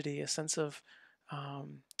solidity, a sense of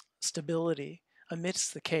um, stability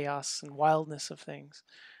amidst the chaos and wildness of things,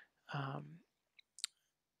 um,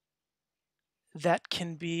 that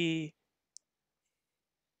can be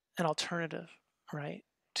an alternative, right,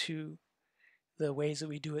 to the ways that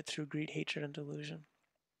we do it through greed, hatred, and delusion.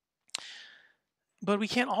 But we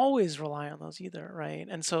can't always rely on those either, right?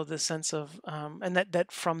 And so the sense of and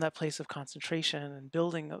that from that place of concentration and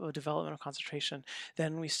building a development of concentration,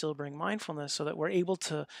 then we still bring mindfulness so that we're able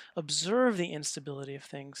to observe the instability of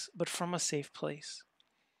things, but from a safe place,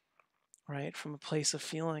 right? From a place of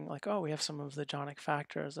feeling like, oh, we have some of the jhanic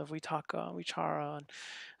factors of vitaka, vichara,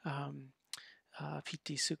 and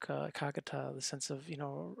piti, sukha, ekagata, the sense of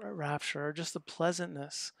rapture, or just the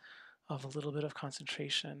pleasantness of a little bit of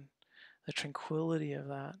concentration, the tranquility of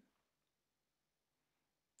that,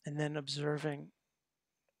 and then observing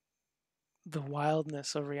the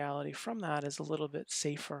wildness of reality from that is a little bit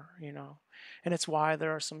safer. And it's why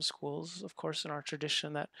there are some schools, of course, in our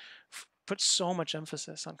tradition that put so much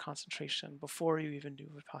emphasis on concentration before you even do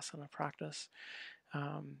Vipassana practice,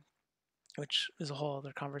 um, which is a whole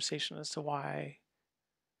other conversation as to why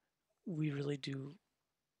we really do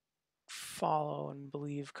follow and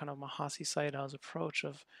believe kind of Mahasi Sayadaw's approach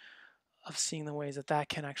of seeing the ways that that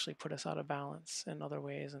can actually put us out of balance in other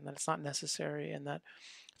ways, and that it's not necessary, and that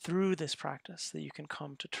through this practice that you can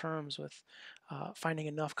come to terms with finding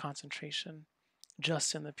enough concentration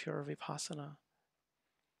just in the pure vipassana.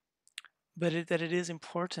 But that it is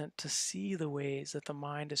important to see the ways that the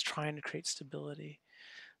mind is trying to create stability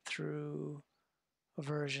through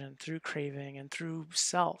aversion, through craving, and through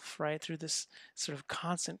self, right? Through this sort of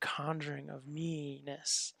constant conjuring of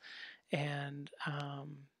me-ness. And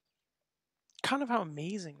kind of how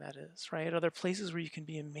amazing that is, right? Are there places where you can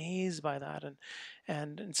be amazed by that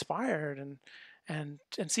and inspired and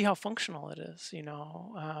see how functional it is.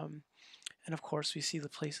 And of course, we see the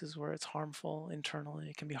places where it's harmful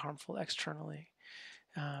internally, it can be harmful externally,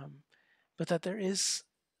 um, but that there is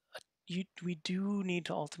we do need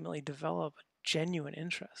to ultimately develop a genuine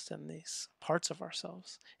interest in these parts of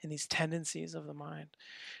ourselves, in these tendencies of the mind.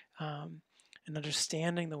 Um, and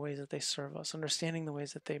understanding the ways that they serve us, understanding the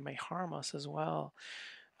ways that they may harm us as well,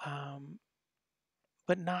 um,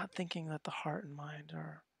 but not thinking that the heart and mind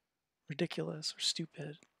are ridiculous or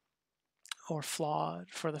stupid or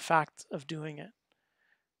flawed for the fact of doing it,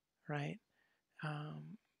 right?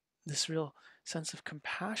 Um, this real sense of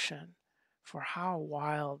compassion for how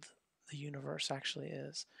wild the universe actually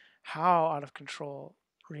is, how out of control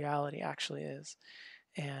reality actually is,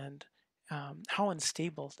 and how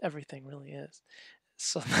unstable everything really is.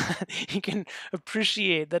 so that you can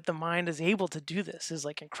appreciate that the mind is able to do this is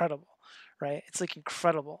like incredible, right? It's like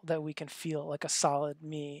incredible that we can feel like a solid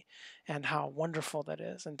me and how wonderful that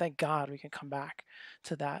is. And thank God we can come back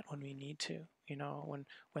to that when we need to, when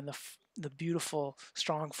the beautiful,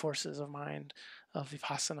 strong forces of mind, of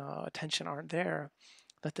Vipassana, attention aren't there,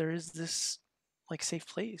 that there is this like safe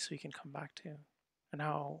place we can come back to, and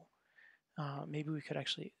how maybe we could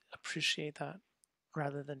actually appreciate that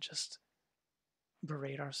rather than just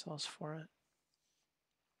berate ourselves for it.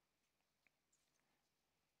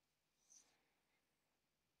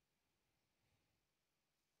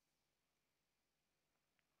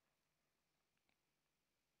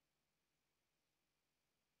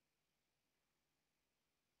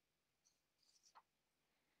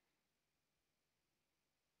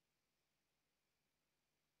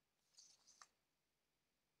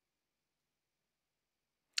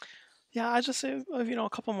 Yeah, I just say a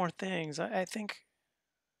couple more things. I think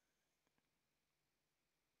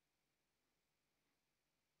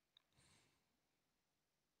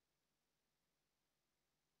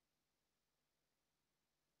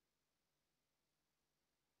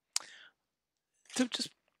to just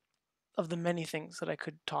of the many things that I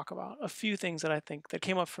could talk about, a few things that I think that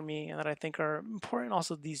came up for me and that I think are important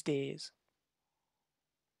also these days.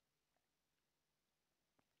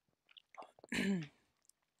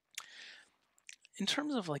 In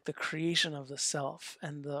terms of like the creation of the self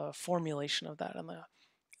and the formulation of that and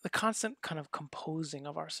the constant kind of composing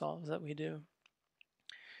of ourselves that we do,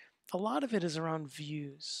 a lot of it is around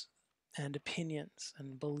views and opinions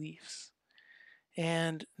and beliefs.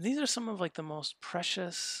 And these are some of like the most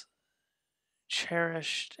precious,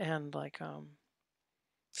 cherished, and like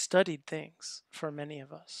studied things for many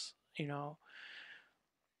of us,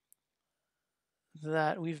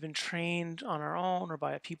 that we've been trained on our own or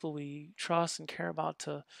by people we trust and care about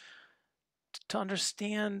to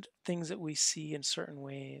understand things that we see in certain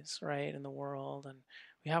ways, right, in the world, and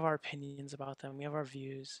we have our opinions about them, we have our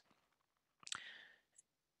views.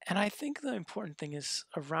 And I think the important thing is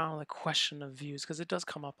around the question of views, because it does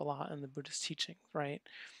come up a lot in the Buddhist teaching, right?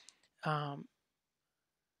 Um,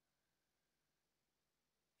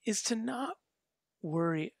 is to not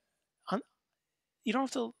worry. On, you don't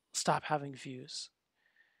have to stop having views.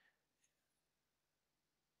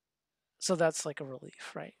 So that's like a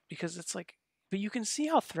relief, right? Because it's like, but you can see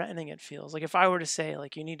how threatening it feels. Like if I were to say,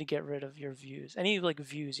 like, you need to get rid of your views, any like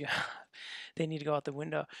views you have, they need to go out the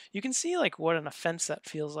window. You can see like what an offense that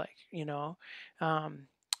feels like, Um,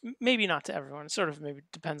 maybe not to everyone. It sort of maybe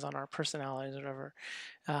depends on our personalities or whatever.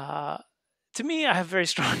 Uh, to me, I have very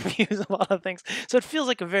strong views on a lot of things, so it feels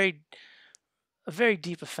like a very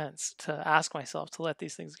deep offense to ask myself to let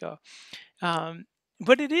these things go.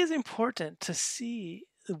 But it is important to see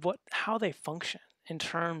how they function in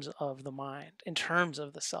terms of the mind, in terms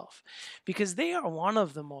of the self, because they are one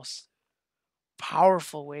of the most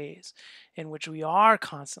powerful ways in which we are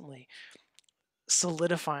constantly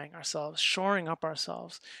solidifying ourselves, shoring up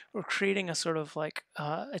ourselves. We're creating a sort of like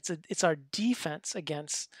it's our defense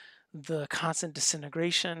against the constant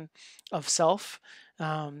disintegration of self,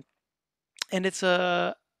 um, and it's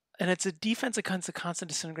a defense against the constant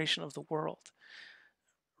disintegration of the world,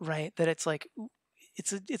 right? That it's like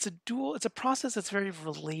it's a process that's very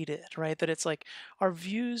related, right? That it's like our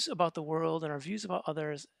views about the world and our views about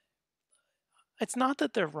others, it's not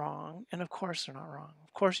that they're wrong, and of course they're not wrong,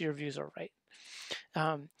 of course your views are right,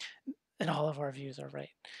 um, and all of our views are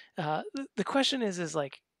right. The question is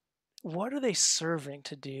like, what are they serving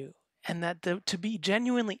to do? And that to be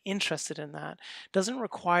genuinely interested in that doesn't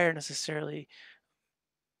require necessarily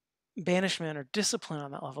banishment or discipline on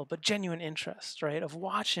that level, but genuine interest, right? Of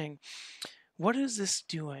watching, what is this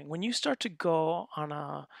doing? When you start to go on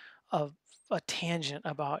a, a tangent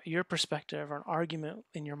about your perspective or an argument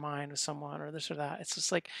in your mind with someone or this or that, it's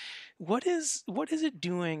just like, what is it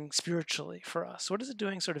doing spiritually for us? What is it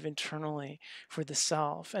doing sort of internally for the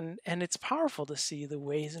self? And it's powerful to see the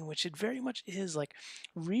ways in which it very much is like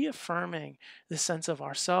reaffirming the sense of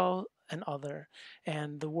ourselves and other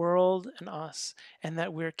and the world and us, and that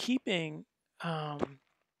um,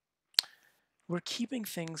 we're keeping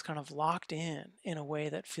things kind of locked in a way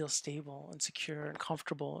that feels stable and secure and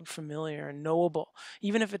comfortable and familiar and knowable,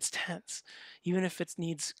 even if it's tense, even if it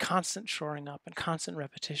needs constant shoring up and constant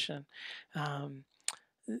repetition. Um,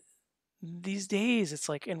 these days, it's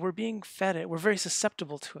like, and we're being fed it, we're very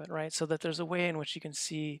susceptible to it, right? So that there's a way in which you can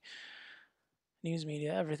see news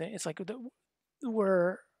media, everything. It's like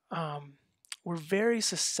we're um, we're very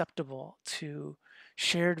susceptible to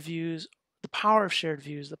shared views, the power of shared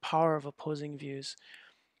views, the power of opposing views,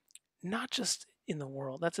 not just in the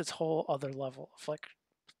world. That's its whole other level of like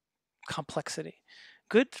complexity,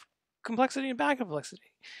 good complexity and bad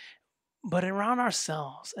complexity, but around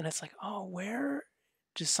ourselves. And it's like, oh, where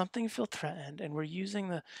does something feel threatened? And we're using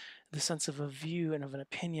the sense of a view and of an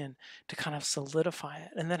opinion to kind of solidify it.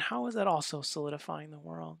 And then how is that also solidifying the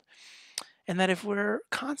world? And that if we're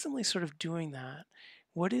constantly sort of doing that,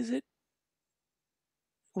 what is it?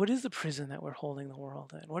 What is the prison that we're holding the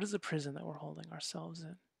world in? What is the prison that we're holding ourselves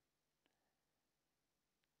in?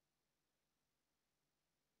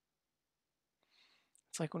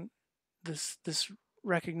 It's like when this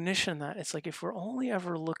recognition that it's like if we're only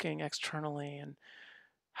ever looking externally and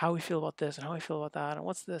how we feel about this and how we feel about that and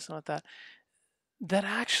what's this and what that, that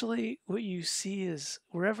actually what you see is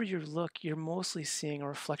wherever you look, you're mostly seeing a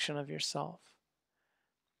reflection of yourself.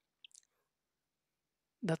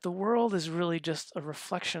 That the world is really just a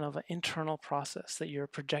reflection of an internal process that you're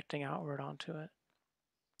projecting outward onto it.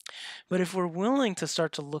 But if we're willing to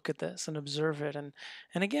start to look at this and observe it, and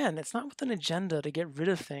again, it's not with an agenda to get rid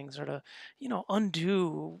of things or to,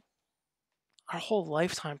 undo our whole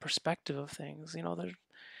lifetime perspective of things.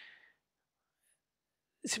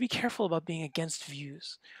 To be careful about being against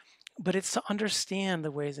views, but it's to understand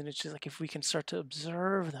the ways in which, like, if we can start to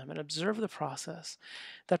observe them and observe the process,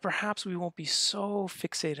 that perhaps we won't be so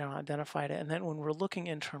fixated on identifying it. And then when we're looking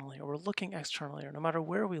internally or we're looking externally, or no matter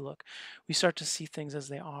where we look, we start to see things as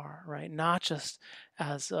they are, right? Not just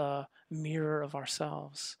as a mirror of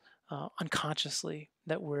ourselves, unconsciously,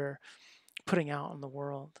 that we're putting out in the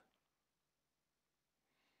world.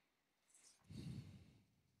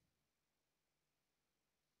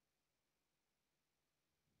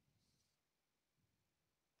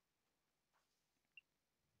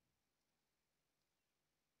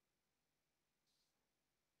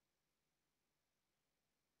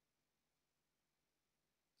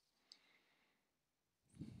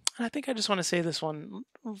 And I think I just want to say this one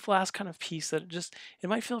last kind of piece that it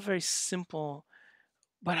might feel very simple,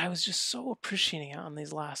 but I was just so appreciating it on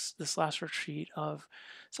this last retreat of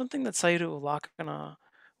something that Sayadaw Ulakana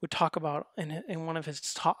would talk about in one of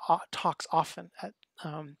his talks often at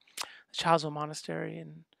the Chazo Monastery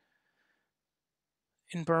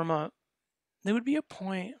in Burma. There would be a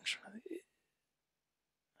point.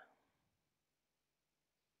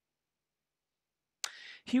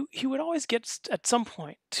 He would always get at some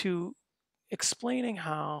point to explaining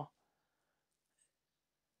how,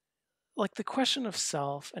 like, the question of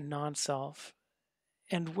self and non-self,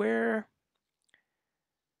 and where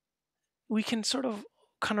we can sort of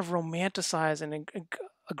kind of romanticize and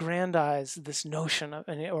aggrandize this notion of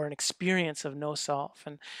or an experience of no self,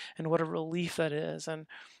 and what a relief that is, and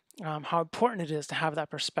how important it is to have that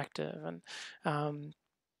perspective. Um,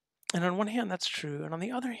 and on one hand, that's true, and on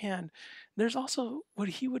the other hand, there's also what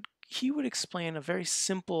he would explain a very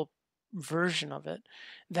simple version of it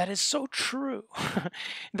that is so true,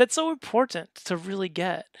 that's so important to really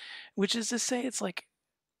get, which is to say, it's like,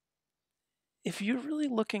 if you're really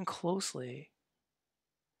looking closely,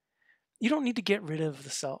 you don't need to get rid of the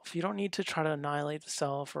self. You don't need to try to annihilate the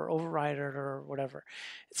self or override it or whatever.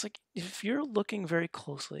 It's like, if you're looking very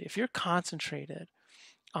closely, if you're concentrated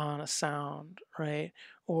on a sound, right,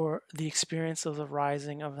 or the experience of the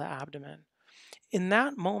rising of the abdomen, in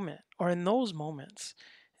that moment or in those moments,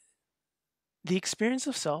 the experience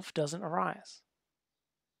of self doesn't arise,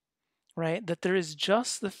 right? That there is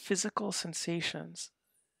just the physical sensations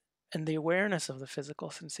and the awareness of the physical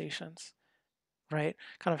sensations, right,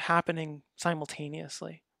 kind of happening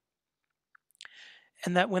simultaneously.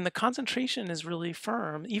 And that when the concentration is really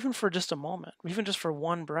firm, even for just a moment, even just for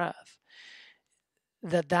one breath,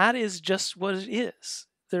 that is just what it is.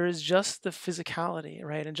 There is just the physicality,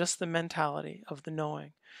 right, and just the mentality of the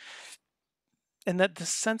knowing, and that the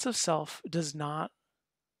sense of self is not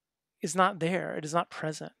there. It is not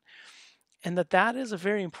present, and that is a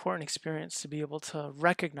very important experience to be able to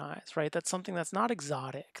recognize, right? That's something that's not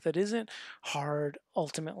exotic, that isn't hard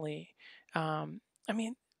ultimately. I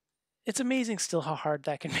mean, it's amazing still how hard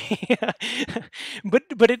that can be,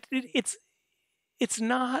 but it's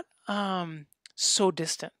not so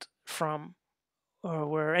distant from or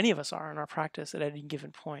where any of us are in our practice at any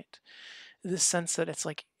given point. This sense that it's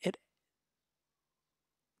like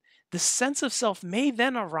the sense of self may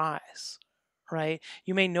then arise, right?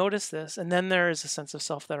 You may notice this, and then there is a sense of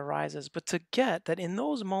self that arises. But to get that in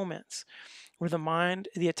those moments where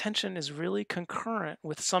the attention is really concurrent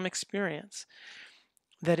with some experience,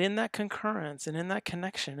 that in that concurrence and in that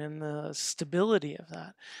connection, in the stability of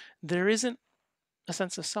that, there isn't a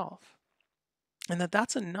sense of self. And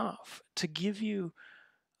that's enough to give you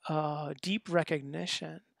a deep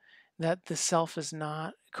recognition that the self is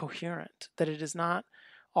not coherent, that it is not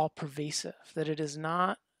all pervasive, that it is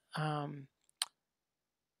not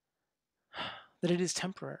that it is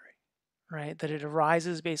temporary, right? That it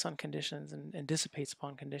arises based on conditions and dissipates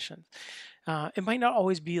upon conditions. It might not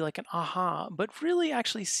always be like an aha, but really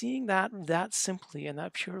actually seeing that simply and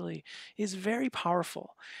that purely is very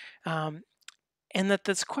powerful. Um, and that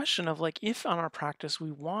this question of like, if on our practice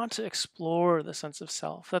we want to explore the sense of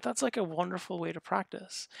self, that's like a wonderful way to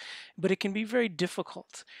practice, but it can be very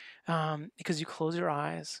difficult, because you close your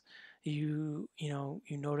eyes, you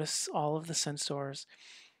notice all of the sense doors,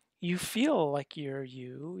 you feel like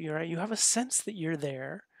you have a sense that you're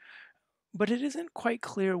there, but it isn't quite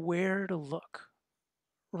clear where to look,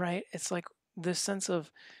 right? It's like this sense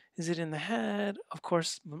of, is it in the head? Of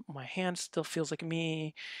course, my hand still feels like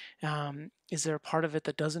me. Is there a part of it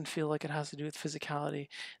that doesn't feel like it has to do with physicality?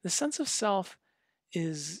 The sense of self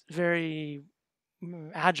is very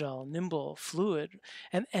agile, nimble, fluid,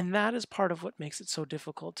 and that is part of what makes it so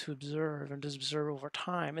difficult to observe and to observe over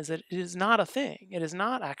time. Is that it is not a thing. It is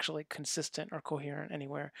not actually consistent or coherent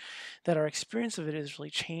anywhere. That our experience of it is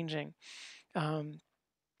really changing. Um,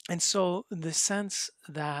 and so the sense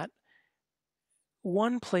that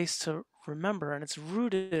one place to remember, and it's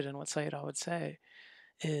rooted in what Sayadaw would say,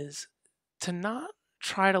 is to not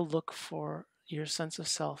try to look for your sense of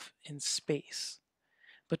self in space,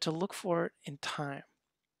 but to look for it in time.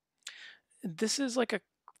 This is like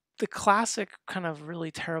the classic kind of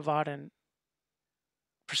really Theravadan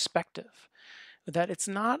perspective, that it's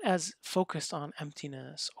not as focused on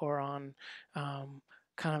emptiness or on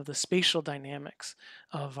kind of the spatial dynamics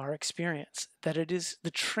of our experience, that it is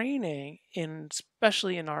the training in,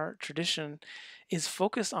 especially in our tradition, is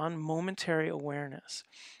focused on momentary awareness,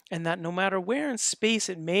 and that no matter where in space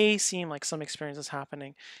it may seem like some experience is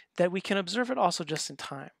happening, that we can observe it also just in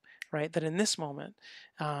time, right? That in this moment,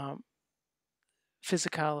 um,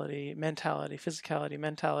 physicality,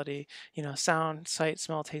 mentality, sound, sight,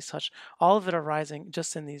 smell, taste, touch, all of it arising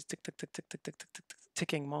just in these tick, tick, tick, tick, tick, tick, tick, tick, tick,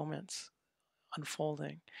 ticking moments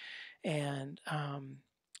unfolding. And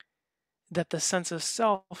that the sense of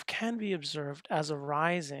self can be observed as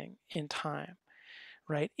arising in time,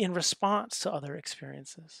 right, in response to other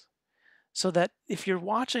experiences. So that if you're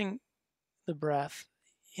watching the breath,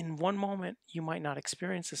 in one moment you might not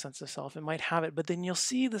experience the sense of self, it might have it, but then you'll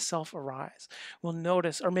see the self arise. We'll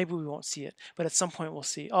notice, or maybe we won't see it, but at some point we'll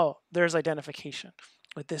see, oh, there's identification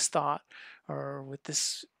with this thought or with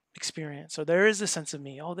this experience, or there is a sense of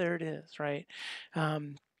me, oh, there it is, right?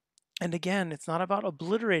 um, and again, it's not about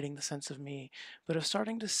obliterating the sense of me, but of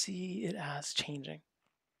starting to see it as changing,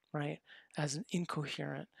 right, as an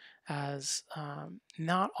incoherent, as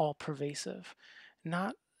not all pervasive,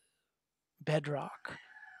 not bedrock.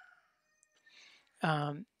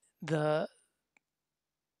 um, the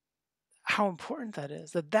How important that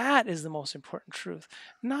is, that is the most important truth,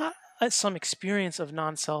 not some experience of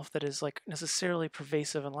non-self that is like necessarily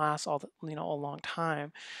pervasive and lasts a long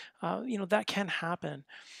time. That can happen,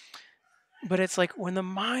 but it's like when the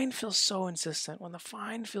mind feels so insistent, when the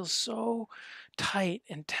mind feels so tight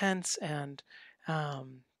and tense and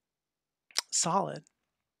um, solid,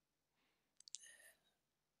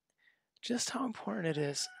 just how important it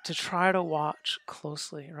is to try to watch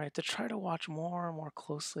closely, right? To try to watch more and more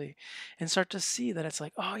closely and start to see that it's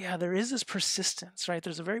like, oh, yeah, there is this persistence, right?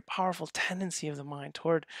 There's a very powerful tendency of the mind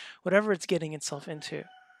toward whatever it's getting itself into.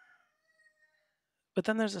 But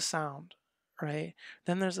then there's a sound, right?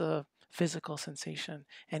 Then there's a physical sensation.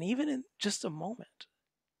 And even in just a moment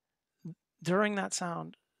during that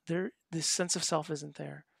sound, this sense of self isn't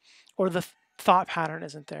there, or the thought pattern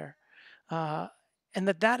isn't there. uh, and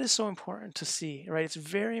that is so important to see, right? It's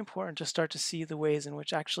very important to start to see the ways in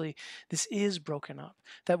which actually this is broken up,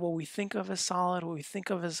 that what we think of as solid, what we think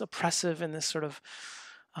of as oppressive in this sort of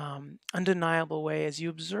undeniable way, as you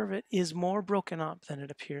observe it, is more broken up than it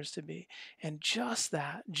appears to be. And just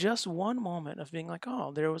one moment of being like,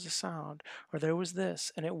 oh, there was a sound, or there was this,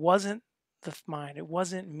 and it wasn't the mind, it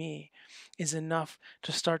wasn't me, is enough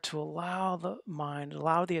to start to allow the mind,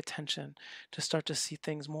 allow the attention to start to see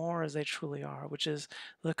things more as they truly are, which is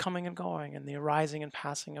the coming and going and the arising and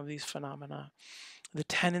passing of these phenomena. The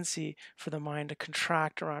tendency for the mind to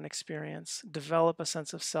contract around experience, develop a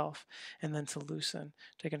sense of self, and then to loosen,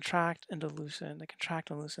 to contract and to loosen, to contract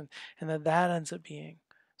and loosen, and that ends up being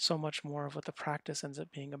so much more of what the practice ends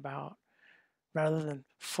up being about. Rather than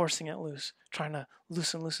forcing it loose, trying to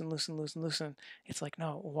loosen, loosen, loosen, loosen, loosen. It's like,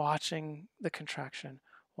 no, watching the contraction,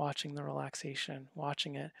 watching the relaxation,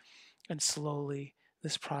 watching it, and slowly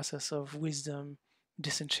this process of wisdom,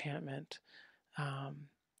 disenchantment, um,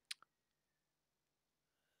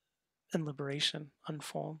 and liberation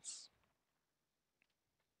unfolds.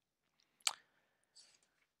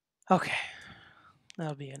 Okay,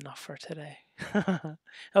 That'll be enough for today. That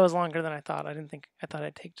was longer than I thought. I thought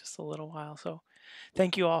I'd take just a little while. So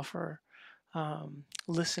thank you all for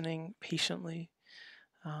listening patiently,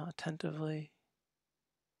 attentively.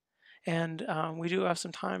 And we do have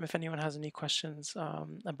some time if anyone has any questions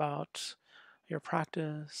about your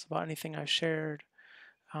practice, about anything I've shared.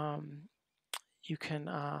 Um, you can,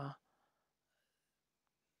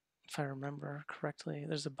 if I remember correctly,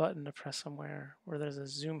 there's a button to press somewhere where there's a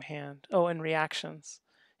Zoom hand. Oh, and reactions.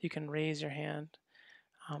 You can raise your hand.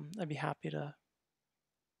 I'd be happy to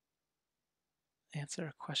answer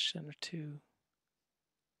a question or two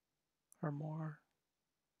or more.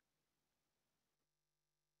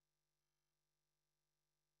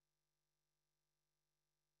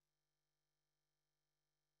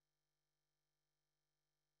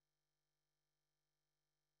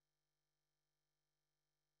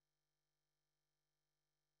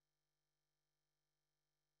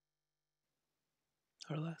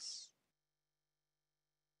 Or less.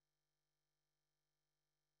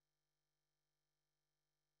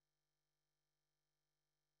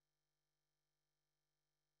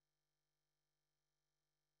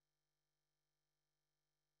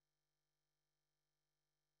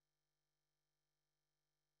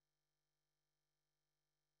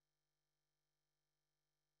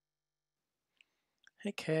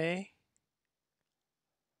 Hey, Kay.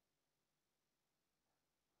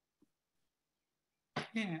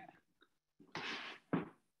 Yeah.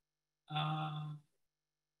 I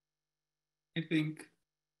think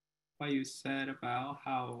what you said about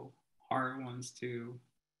how heart wants to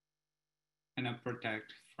kind of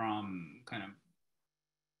protect from kind of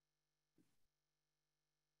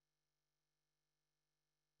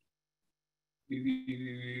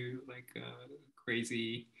like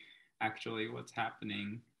crazy actually what's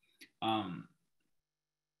happening. Um,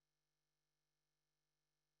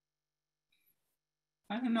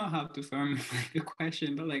 I don't know how to formulate the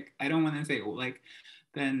question, but like I don't want to say like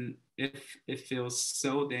then if it feels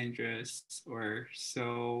so dangerous or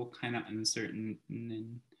so kind of uncertain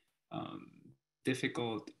and um,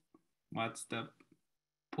 difficult, what's the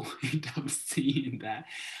point of seeing that?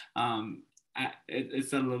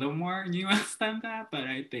 It's a little more nuanced than that, but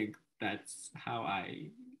I think that's how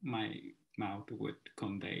my mouth would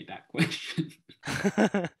convey that question.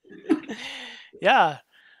 Yeah.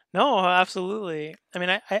 No, absolutely. I mean,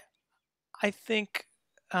 I think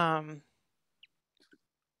um,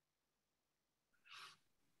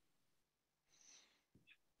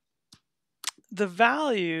 the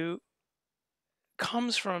value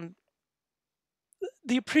comes from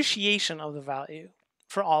the appreciation of the value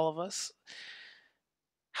for all of us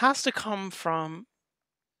has to come from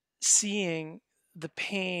seeing the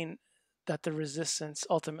pain that the resistance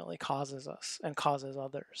ultimately causes us and causes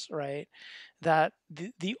others, right? That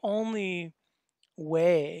the only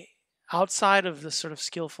way outside of the sort of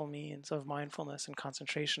skillful means of mindfulness and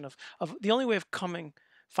concentration of the only way of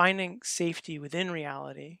finding safety within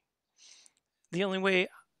reality, the only way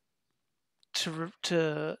to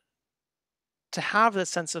to have that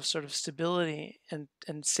sense of sort of stability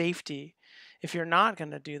and safety, if you're not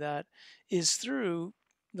going to do that, is through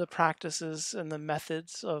the practices and the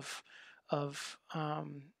methods of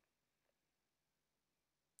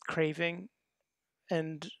craving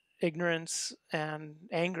and ignorance and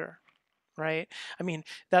anger, right? I mean,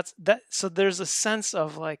 that's that. So there's a sense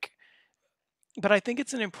of like, but I think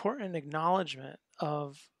it's an important acknowledgement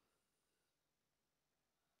of,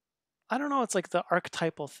 I don't know, it's like the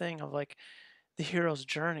archetypal thing of like the hero's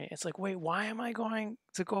journey. It's like, wait, why am I going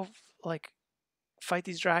to go like fight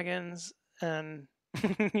these dragons and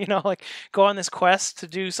like go on this quest to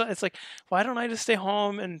do something? It's like, why don't I just stay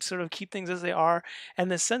home and sort of keep things as they are? And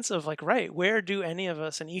this sense of like, right, where do any of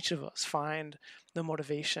us and each of us find the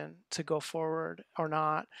motivation to go forward or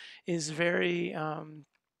not is very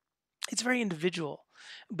it's very individual.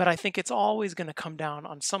 But I think it's always going to come down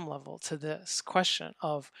on some level to this question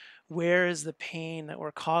of where is the pain that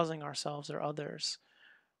we're causing ourselves or others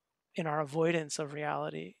in our avoidance of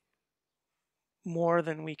reality more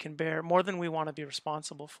than we can bear, more than we want to be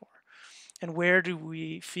responsible for. And where do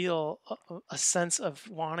we feel a sense of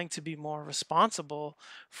wanting to be more responsible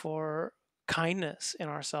for kindness in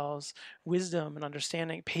ourselves, wisdom and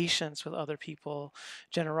understanding, patience with other people,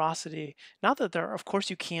 generosity? Not that there, of course,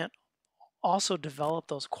 you can't also develop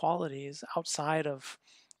those qualities outside of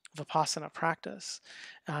Vipassana practice.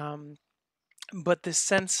 Um, but this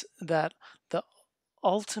sense that the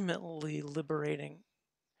ultimately liberating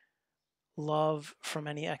love from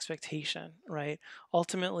any expectation, right?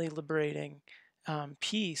 Ultimately liberating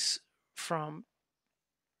peace from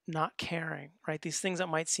not caring, right? These things that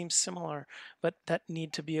might seem similar, but that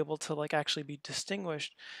need to be able to like actually be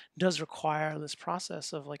distinguished, does require this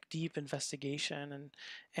process of like deep investigation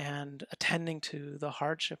and attending to the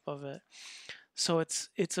hardship of it. So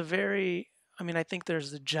it's a very, I mean, I think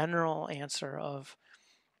there's the general answer of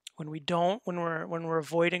when we don't, when we're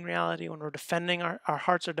avoiding reality, when we're defending our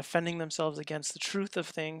hearts are defending themselves against the truth of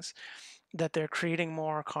things, that they're creating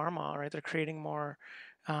more karma, right? They're creating more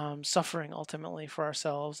suffering ultimately for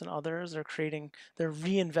ourselves and others. They're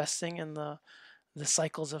reinvesting in the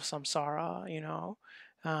cycles of samsara,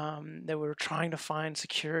 that we're trying to find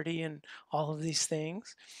security in all of these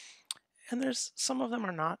things. And there's some of them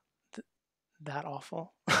are not that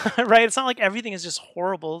awful, right? It's not like everything is just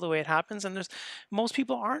horrible the way it happens. And most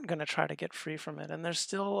people aren't going to try to get free from it. And there's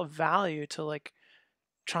still a value to like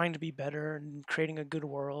trying to be better and creating a good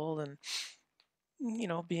world and,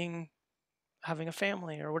 being having a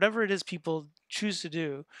family or whatever it is people choose to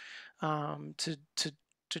do, to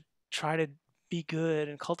try to be good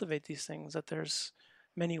and cultivate these things, that there's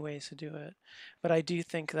many ways to do it. But I do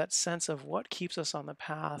think that sense of what keeps us on the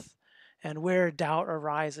path and where doubt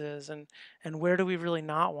arises, and where do we really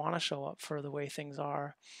not want to show up for the way things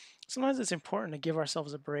are. Sometimes it's important to give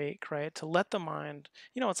ourselves a break, right? To let the mind,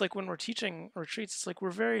 it's like when we're teaching retreats, it's like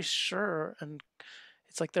we're very sure, and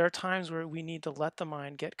it's like there are times where we need to let the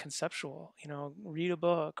mind get conceptual, read a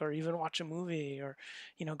book or even watch a movie or,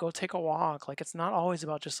 go take a walk. Like it's not always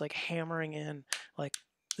about just like hammering in, like,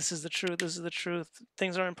 this is the truth, this is the truth,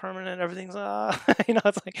 things are impermanent, everything's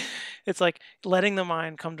it's like letting the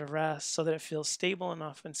mind come to rest so that it feels stable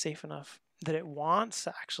enough and safe enough that it wants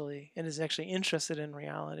to actually and is actually interested in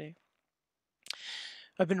reality.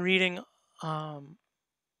 I've been reading um,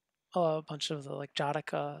 a bunch of the like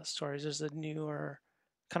Jataka stories. There's a newer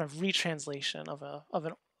kind of retranslation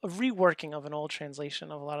a reworking of an old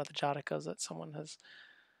translation of a lot of the Jatakas that someone has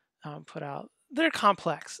put out. They're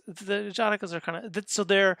complex. The Jatakas are kind of so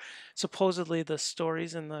they're supposedly the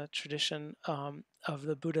stories in the tradition of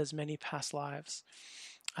the Buddha's many past lives.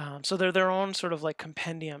 So they're their own sort of like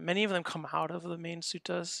compendium. Many of them come out of the main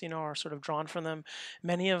suttas, are sort of drawn from them.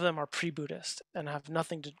 Many of them are pre-Buddhist and have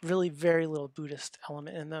nothing to really very little Buddhist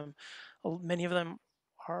element in them. Many of them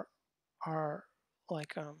are are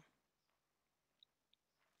like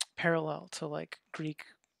parallel to like Greek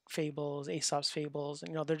fables, Aesop's fables,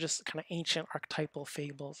 and they're just kind of ancient archetypal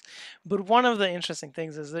fables. But one of the interesting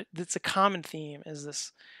things is that it's a common theme is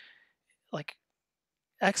this like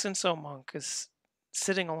ex-and-so monk is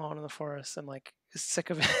sitting alone in the forest and like is sick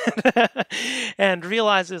of it and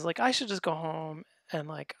realizes like I should just go home and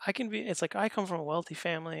like I can be it's like I come from a wealthy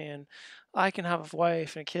family and I can have a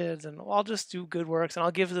wife and kids and I'll just do good works and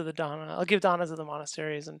I'll give danas to the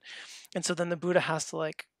monasteries and so then the Buddha has to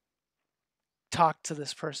like talk to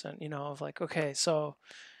this person, of like, okay, so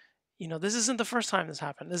this isn't the first time this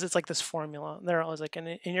happened. It's like this formula. They're always like,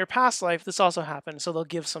 in your past life, this also happened. So they'll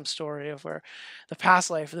give some story of where the past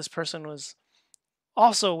life, this person was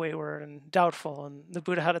also wayward and doubtful, and the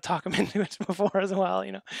Buddha had to talk him into it before as well.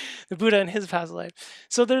 The Buddha in his past life.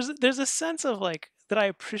 So there's a sense of like that I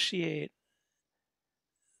appreciate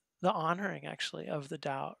the honoring actually of the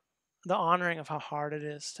doubt, the honoring of how hard it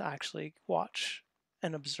is to actually watch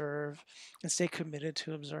and observe and stay committed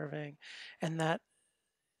to observing, and that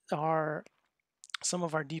our some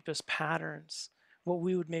of our deepest patterns, what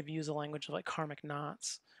we would maybe use a language of like karmic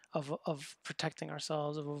knots of protecting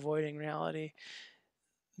ourselves, of avoiding reality,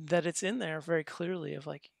 that it's in there very clearly of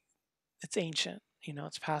like it's ancient,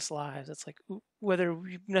 it's past lives. It's like whether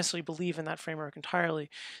we necessarily believe in that framework entirely,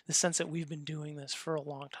 the sense that we've been doing this for a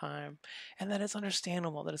long time, and that it's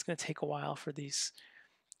understandable that it's going to take a while for these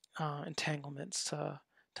entanglements to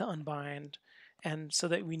unbind, and so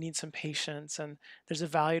that we need some patience. And there's a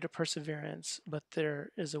value to perseverance, but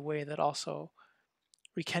there is a way that also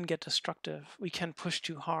we can get destructive. We can push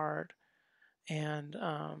too hard and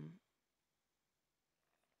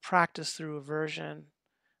practice through aversion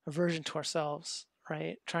to ourselves,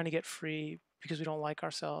 right? Trying to get free because we don't like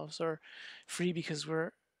ourselves, or free because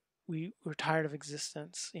we're tired of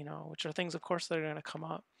existence, which are things, of course, that are going to come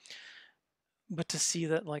up. But to see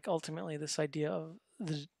that, like, ultimately, this idea of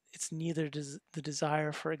it's neither the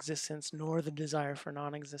desire for existence nor the desire for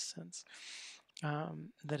non-existence.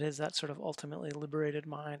 That is that sort of ultimately liberated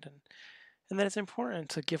mind, and that it's important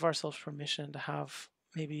to give ourselves permission to have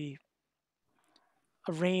maybe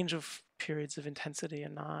a range of periods of intensity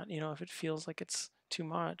and not, if it feels like it's too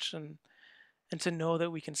much, and to know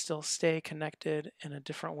that we can still stay connected in a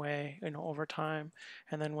different way, over time,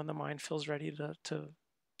 and then when the mind feels ready to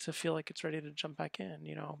feel like it's ready to jump back in,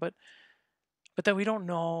 but that we don't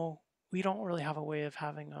know, we don't really have a way of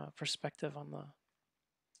having a perspective on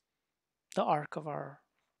the arc of our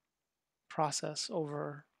process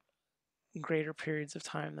over greater periods of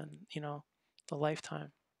time than, the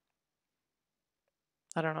lifetime.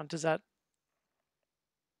 I don't know. Does that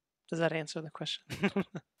answer the question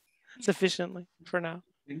sufficiently for now?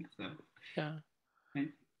 I think so. Yeah. I,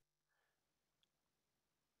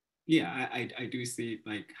 yeah, I do see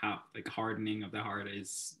like how like hardening of the heart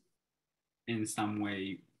is in some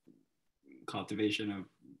way cultivation of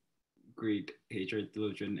greed, hatred,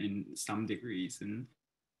 delusion in some degrees, and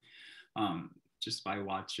just by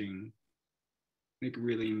watching, like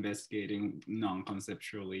really investigating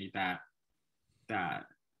non-conceptually, that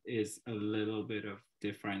is a little bit of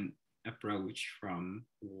different approach from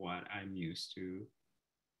what I'm used to,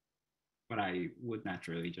 what I would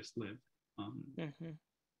naturally just live. Um, Hmm.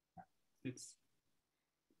 it's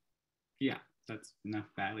yeah, that's enough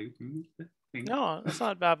value for me. I think. No, that's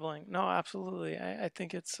not babbling. No, absolutely. I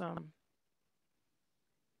think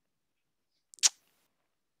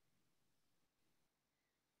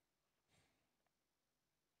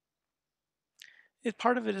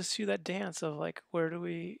part of it is too that dance of like where do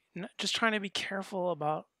we just trying to be careful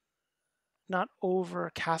about not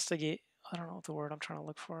over castigate. I don't know what the word I'm trying to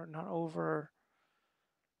look for. Not over.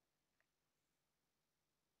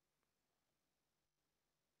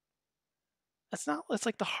 It's not. It's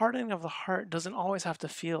like the hardening of the heart doesn't always have to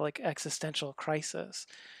feel like existential crisis.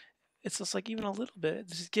 It's just like even a little bit.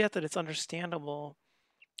 Just get that it's understandable,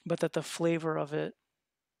 but that the flavor of it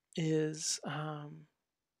is that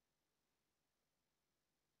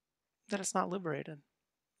it's not liberated.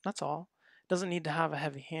 That's all. It doesn't need to have a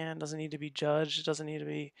heavy hand. Doesn't need to be judged. It doesn't need to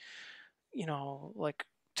be like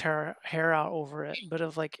tear hair out over it, but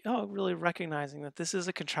of like, oh, really recognizing that this is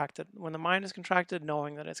a contracted, when the mind is contracted,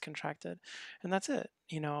 knowing that it's contracted, and that's it,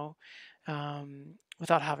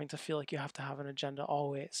 without having to feel like you have to have an agenda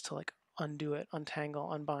always to like undo it,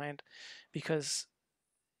 untangle, unbind, because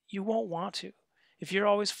you won't want to. If you're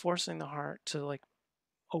always forcing the heart to like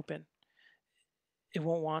open, it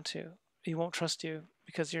won't want to. It won't trust you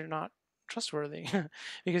because you're not trustworthy,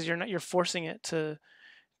 because you're forcing it to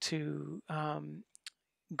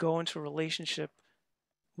go into a relationship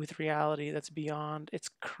with reality that's beyond its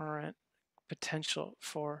current potential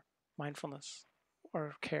for mindfulness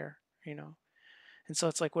or care, you know. And so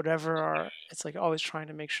it's like it's like always trying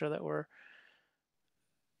to make sure that we're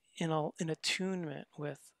in attunement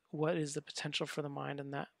with what is the potential for the mind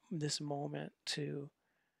in that this moment to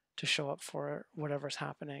show up for whatever's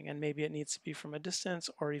happening. And maybe it needs to be from a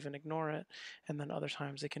distance or even ignore it. And then other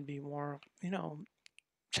times it can be more,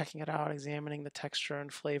 checking it out, examining the texture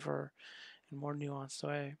and flavor in a more nuanced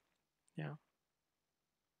way. Yeah.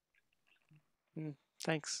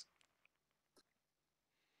 Thanks.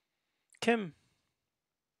 Kim.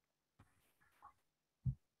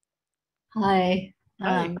 Hi.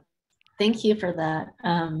 Hi. Thank you for that.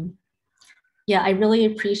 Yeah, I really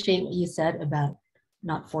appreciate what you said about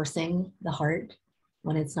not forcing the heart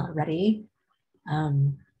when it's not ready.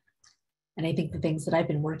 Um, and I think the things that I've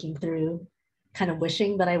been working through, kind of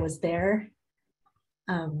wishing that I was there,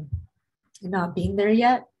 and not being there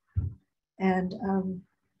yet. And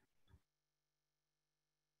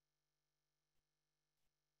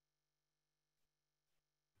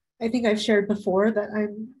I think I've shared before that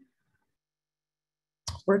I'm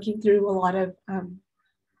working through a lot of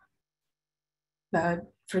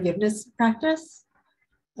forgiveness practice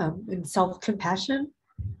and self-compassion.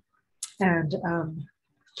 And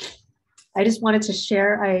I just wanted to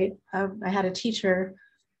share, I had a teacher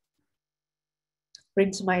bring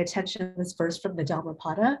to my attention this verse from the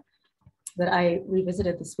Dhammapada that I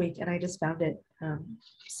revisited this week, and I just found it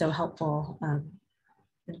so helpful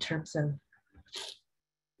in terms of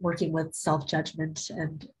working with self-judgment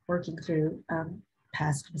and working through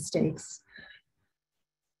past mistakes.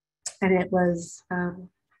 And it was,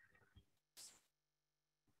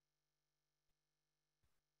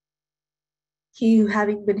 he who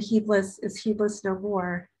having been heedless is heedless no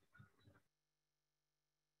more,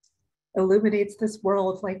 illuminates this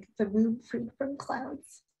world like the moon freed from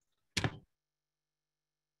clouds.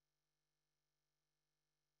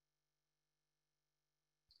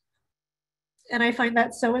 And I find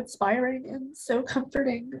that so inspiring and so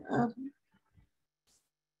comforting,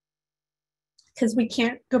 because we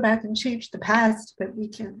can't go back and change the past, but we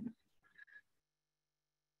can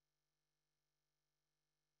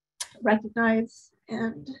recognize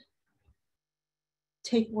and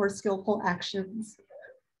take more skillful actions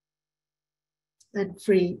and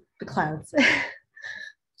free the clouds.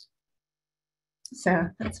 So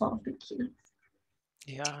that's all. Thank you.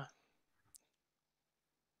 Yeah,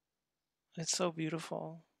 it's so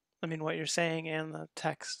beautiful. I mean, what you're saying and the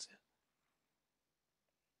text.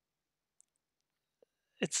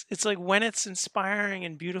 it's like when it's inspiring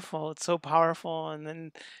and beautiful, it's so powerful. And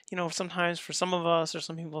then, sometimes for some of us or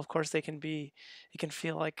some people, of course, it can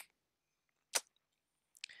feel like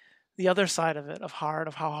the other side of it, of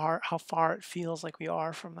how far it feels like we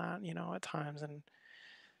are from that, at times. And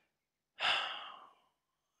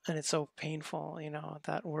it's so painful,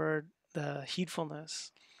 that word, the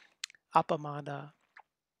heedfulness, apamada.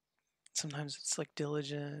 Sometimes it's like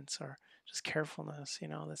diligence or just carefulness,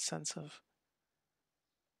 the sense of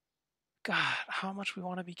God, how much we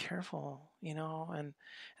want to be careful, and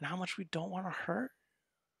how much we don't want to hurt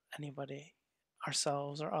anybody,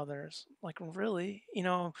 ourselves or others. Like really,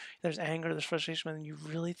 there's anger, there's frustration, and you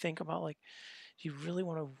really think about like, do you really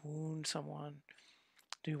want to wound someone?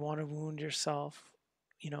 Do you want to wound yourself?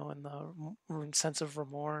 In the sense of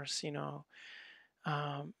remorse, and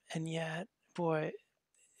yet, boy,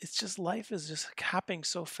 it's just life is just happening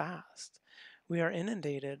so fast. We are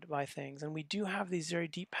inundated by things, and we do have these very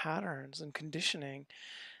deep patterns and conditioning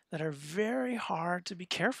that are very hard to be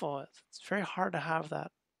careful with. It's very hard to have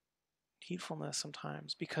that heedfulness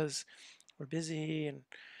sometimes because we're busy and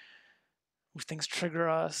things trigger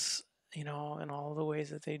us, in all the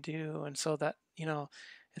ways that they do. And so that,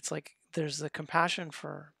 it's like there's the compassion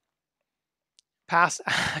for past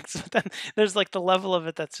acts, but then there's like the level of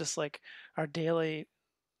it that's just like our daily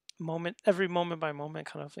moment, every moment by moment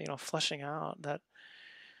kind of, fleshing out that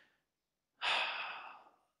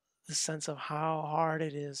the sense of how hard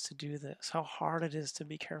it is to do this, how hard it is to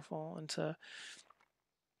be careful and to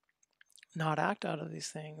not act out of these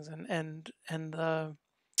things, and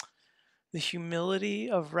the humility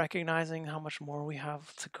of recognizing how much more we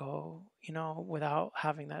have to go, without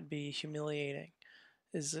having that be humiliating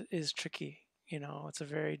is tricky. It's a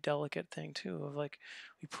very delicate thing too of like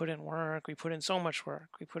we put in work, we put in so much work,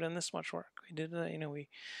 we put in this much work, we did we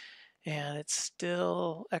and it's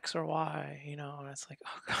still X or Y, and it's like,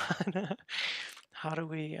 oh God, how do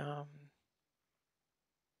we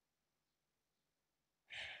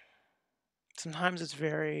sometimes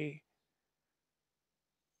it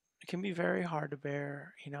can be very hard to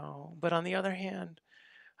bear, but on the other hand,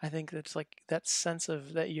 I think that's like that sense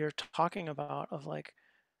of that you're talking about of like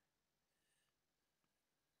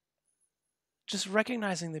just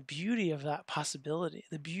recognizing the beauty of that possibility,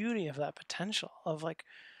 the beauty of that potential of like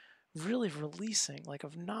really releasing, like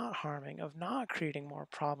of not harming, of not creating more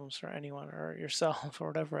problems for anyone or yourself or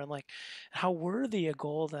whatever, and like how worthy a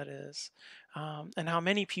goal that is, and how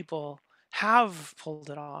many people have pulled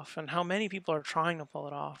it off, and how many people are trying to pull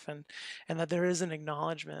it off, and that there is an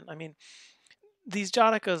acknowledgement. I mean, these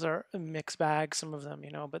jatakas are a mixed bag, some of them,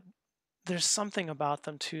 but there's something about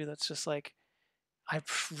them too that's just like I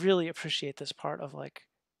really appreciate this part of like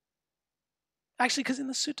actually because in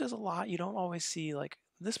the suttas a lot you don't always see like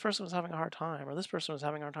this person was having a hard time or this person was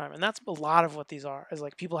having a hard time, and that's a lot of what these are is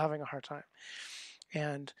like people having a hard time,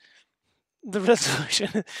 and the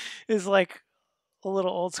resolution is like a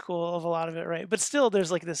little old school of a lot of it, right? But still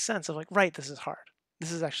there's like this sense of like, right, this is hard,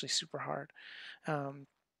 this is actually super hard, um,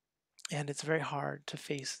 and it's very hard to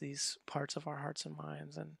face these parts of our hearts and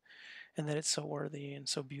minds, and that it's so worthy and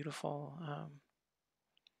so beautiful.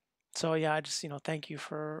 So yeah, I just thank you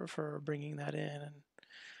for bringing that in, and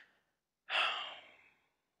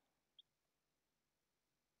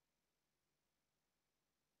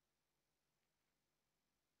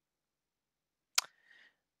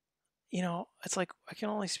it's like I can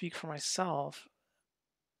only speak for myself,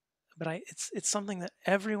 but it's something that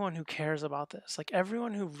everyone who cares about this, like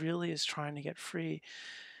everyone who really is trying to get free,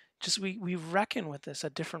 just we reckon with this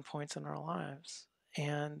at different points in our lives,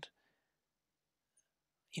 and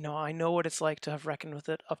I know what it's like to have reckoned with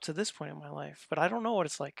it up to this point in my life, but I don't know what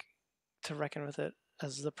it's like to reckon with it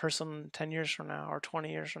as the person 10 years from now or 20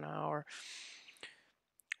 years from now,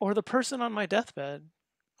 or the person on my deathbed,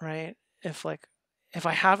 right? If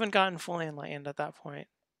I haven't gotten fully enlightened at that point,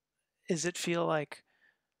 does it feel like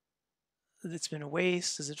it's been a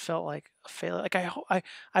waste? Does it felt like a failure? Like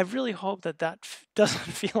I really hope that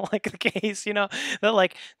doesn't feel like the case. That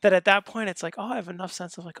like that at that point it's like, oh, I have enough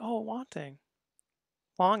sense of like, oh, wanting,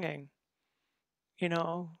 longing, you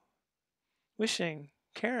know, wishing,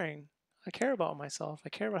 caring. I care about myself. I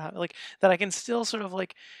care about how like that I can still sort of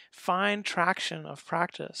like find traction of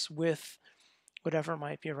practice with whatever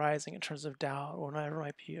might be arising in terms of doubt or whatever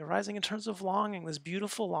might be arising in terms of longing, this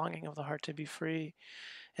beautiful longing of the heart to be free,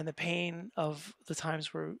 and the pain of the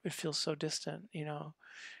times where it feels so distant.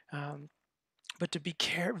 Um, but to be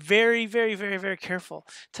very, very, very, very careful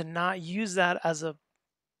to not use that as a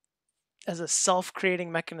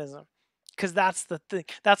self-creating mechanism, because that's the thing.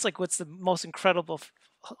 That's like what's the most incredible,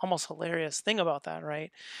 almost hilarious thing about that,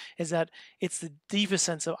 right? Is that it's the deepest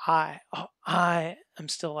sense of I. Oh, I I'm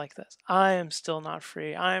still like this. I am still not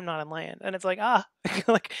free. I am not enlightened. And it's like,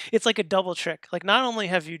 like it's like a double trick. Like not only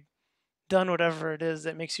have you done whatever it is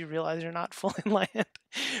that makes you realize you're not fully enlightened,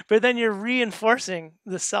 but then you're reinforcing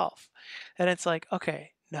the self. And it's like, okay,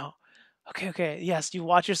 no. Okay. Yes, you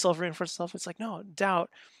watch yourself reinforce self. It's like, no, doubt,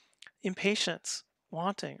 impatience,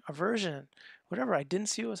 wanting, aversion, whatever. I didn't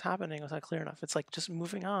see what was happening. Was not clear enough? It's like just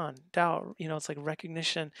moving on, doubt, it's like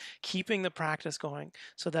recognition, keeping the practice going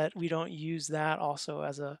so that we don't use that also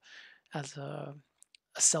as a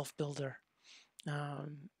self builder.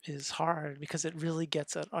 Is hard because it really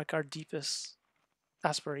gets at like our deepest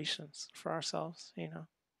aspirations for ourselves.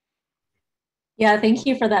 Yeah, thank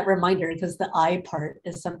you for that reminder because the I part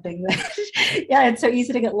is something that, yeah, it's so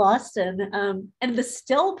easy to get lost in. And the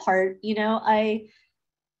still part,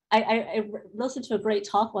 I listened to a great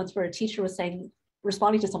talk once where a teacher was saying,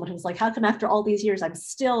 responding to someone who was like, how come after all these years I'm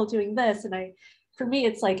still doing this? And for me,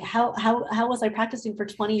 it's like, how was I practicing for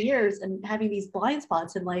 20 years and having these blind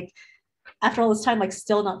spots and like, after all this time, like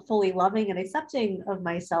still not fully loving and accepting of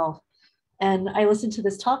myself. And I listened to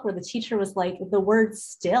this talk where the teacher was like, the word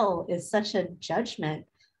still is such a judgment.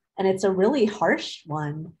 And it's a really harsh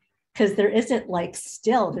one because there isn't like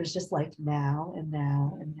still, there's just like now and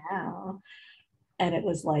now and now. And it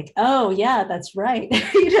was like, oh, yeah, that's right.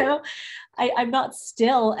 I'm not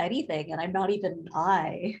still anything and I'm not even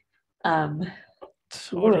I. Um, really,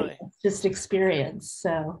 Totally. it's just experience.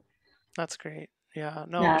 So, That's great. Yeah.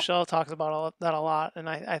 No, yeah. Michelle talks about all of that a lot. And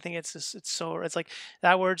I think it's like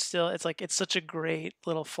that word still, it's like, it's such a great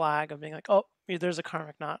little flag of being like, oh, there's a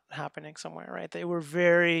karmic knot happening somewhere, right? They were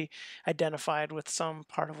very identified with some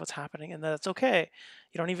part of what's happening and that's okay.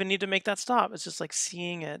 You don't even need to make that stop. It's just like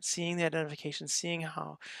seeing it, seeing the identification, seeing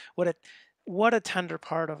what it, what a tender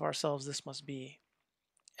part of ourselves this must be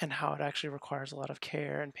and how it actually requires a lot of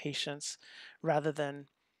care and patience rather than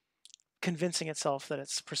convincing itself that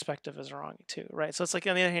its perspective is wrong too, right? So it's like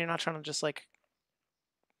on the other hand, you're not trying to just like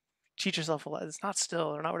teach yourself a lot. It's not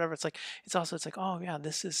still or not whatever. It's like, oh yeah,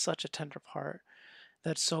 this is such a tender part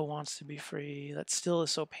that so wants to be free, that still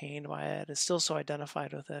is so pained by it, is still so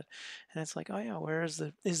identified with it. And it's like, oh yeah,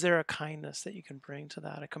 is there a kindness that you can bring to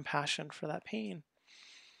that, a compassion for that pain?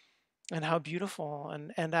 And how beautiful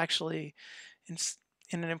and actually in,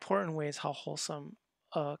 in an important ways, how wholesome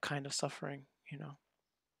a kind of suffering. Yeah.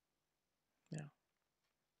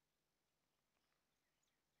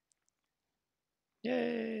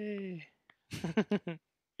 Yay.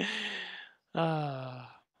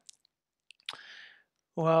 Ah,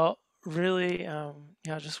 well, really, yeah,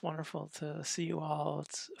 just wonderful to see you all.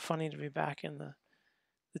 It's funny to be back in the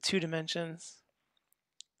two dimensions.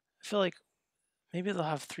 I feel like maybe they'll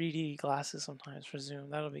have 3D glasses sometimes for Zoom.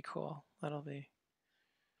 That'll be cool.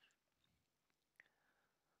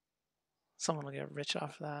 Someone will get rich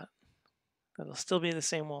off of that. It'll still be the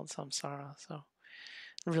same old samsara. So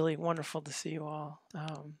really wonderful to see you all.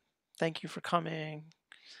 Thank you for coming,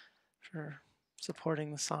 for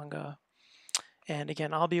supporting the Sangha. And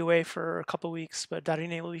again, I'll be away for a couple weeks, but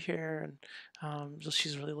Darine will be here, and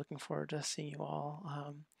she's really looking forward to seeing you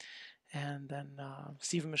all. And then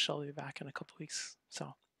Steve and Michelle will be back in a couple weeks.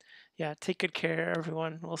 So, yeah, take good care,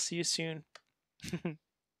 everyone. We'll see you soon.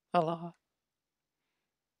 Aloha.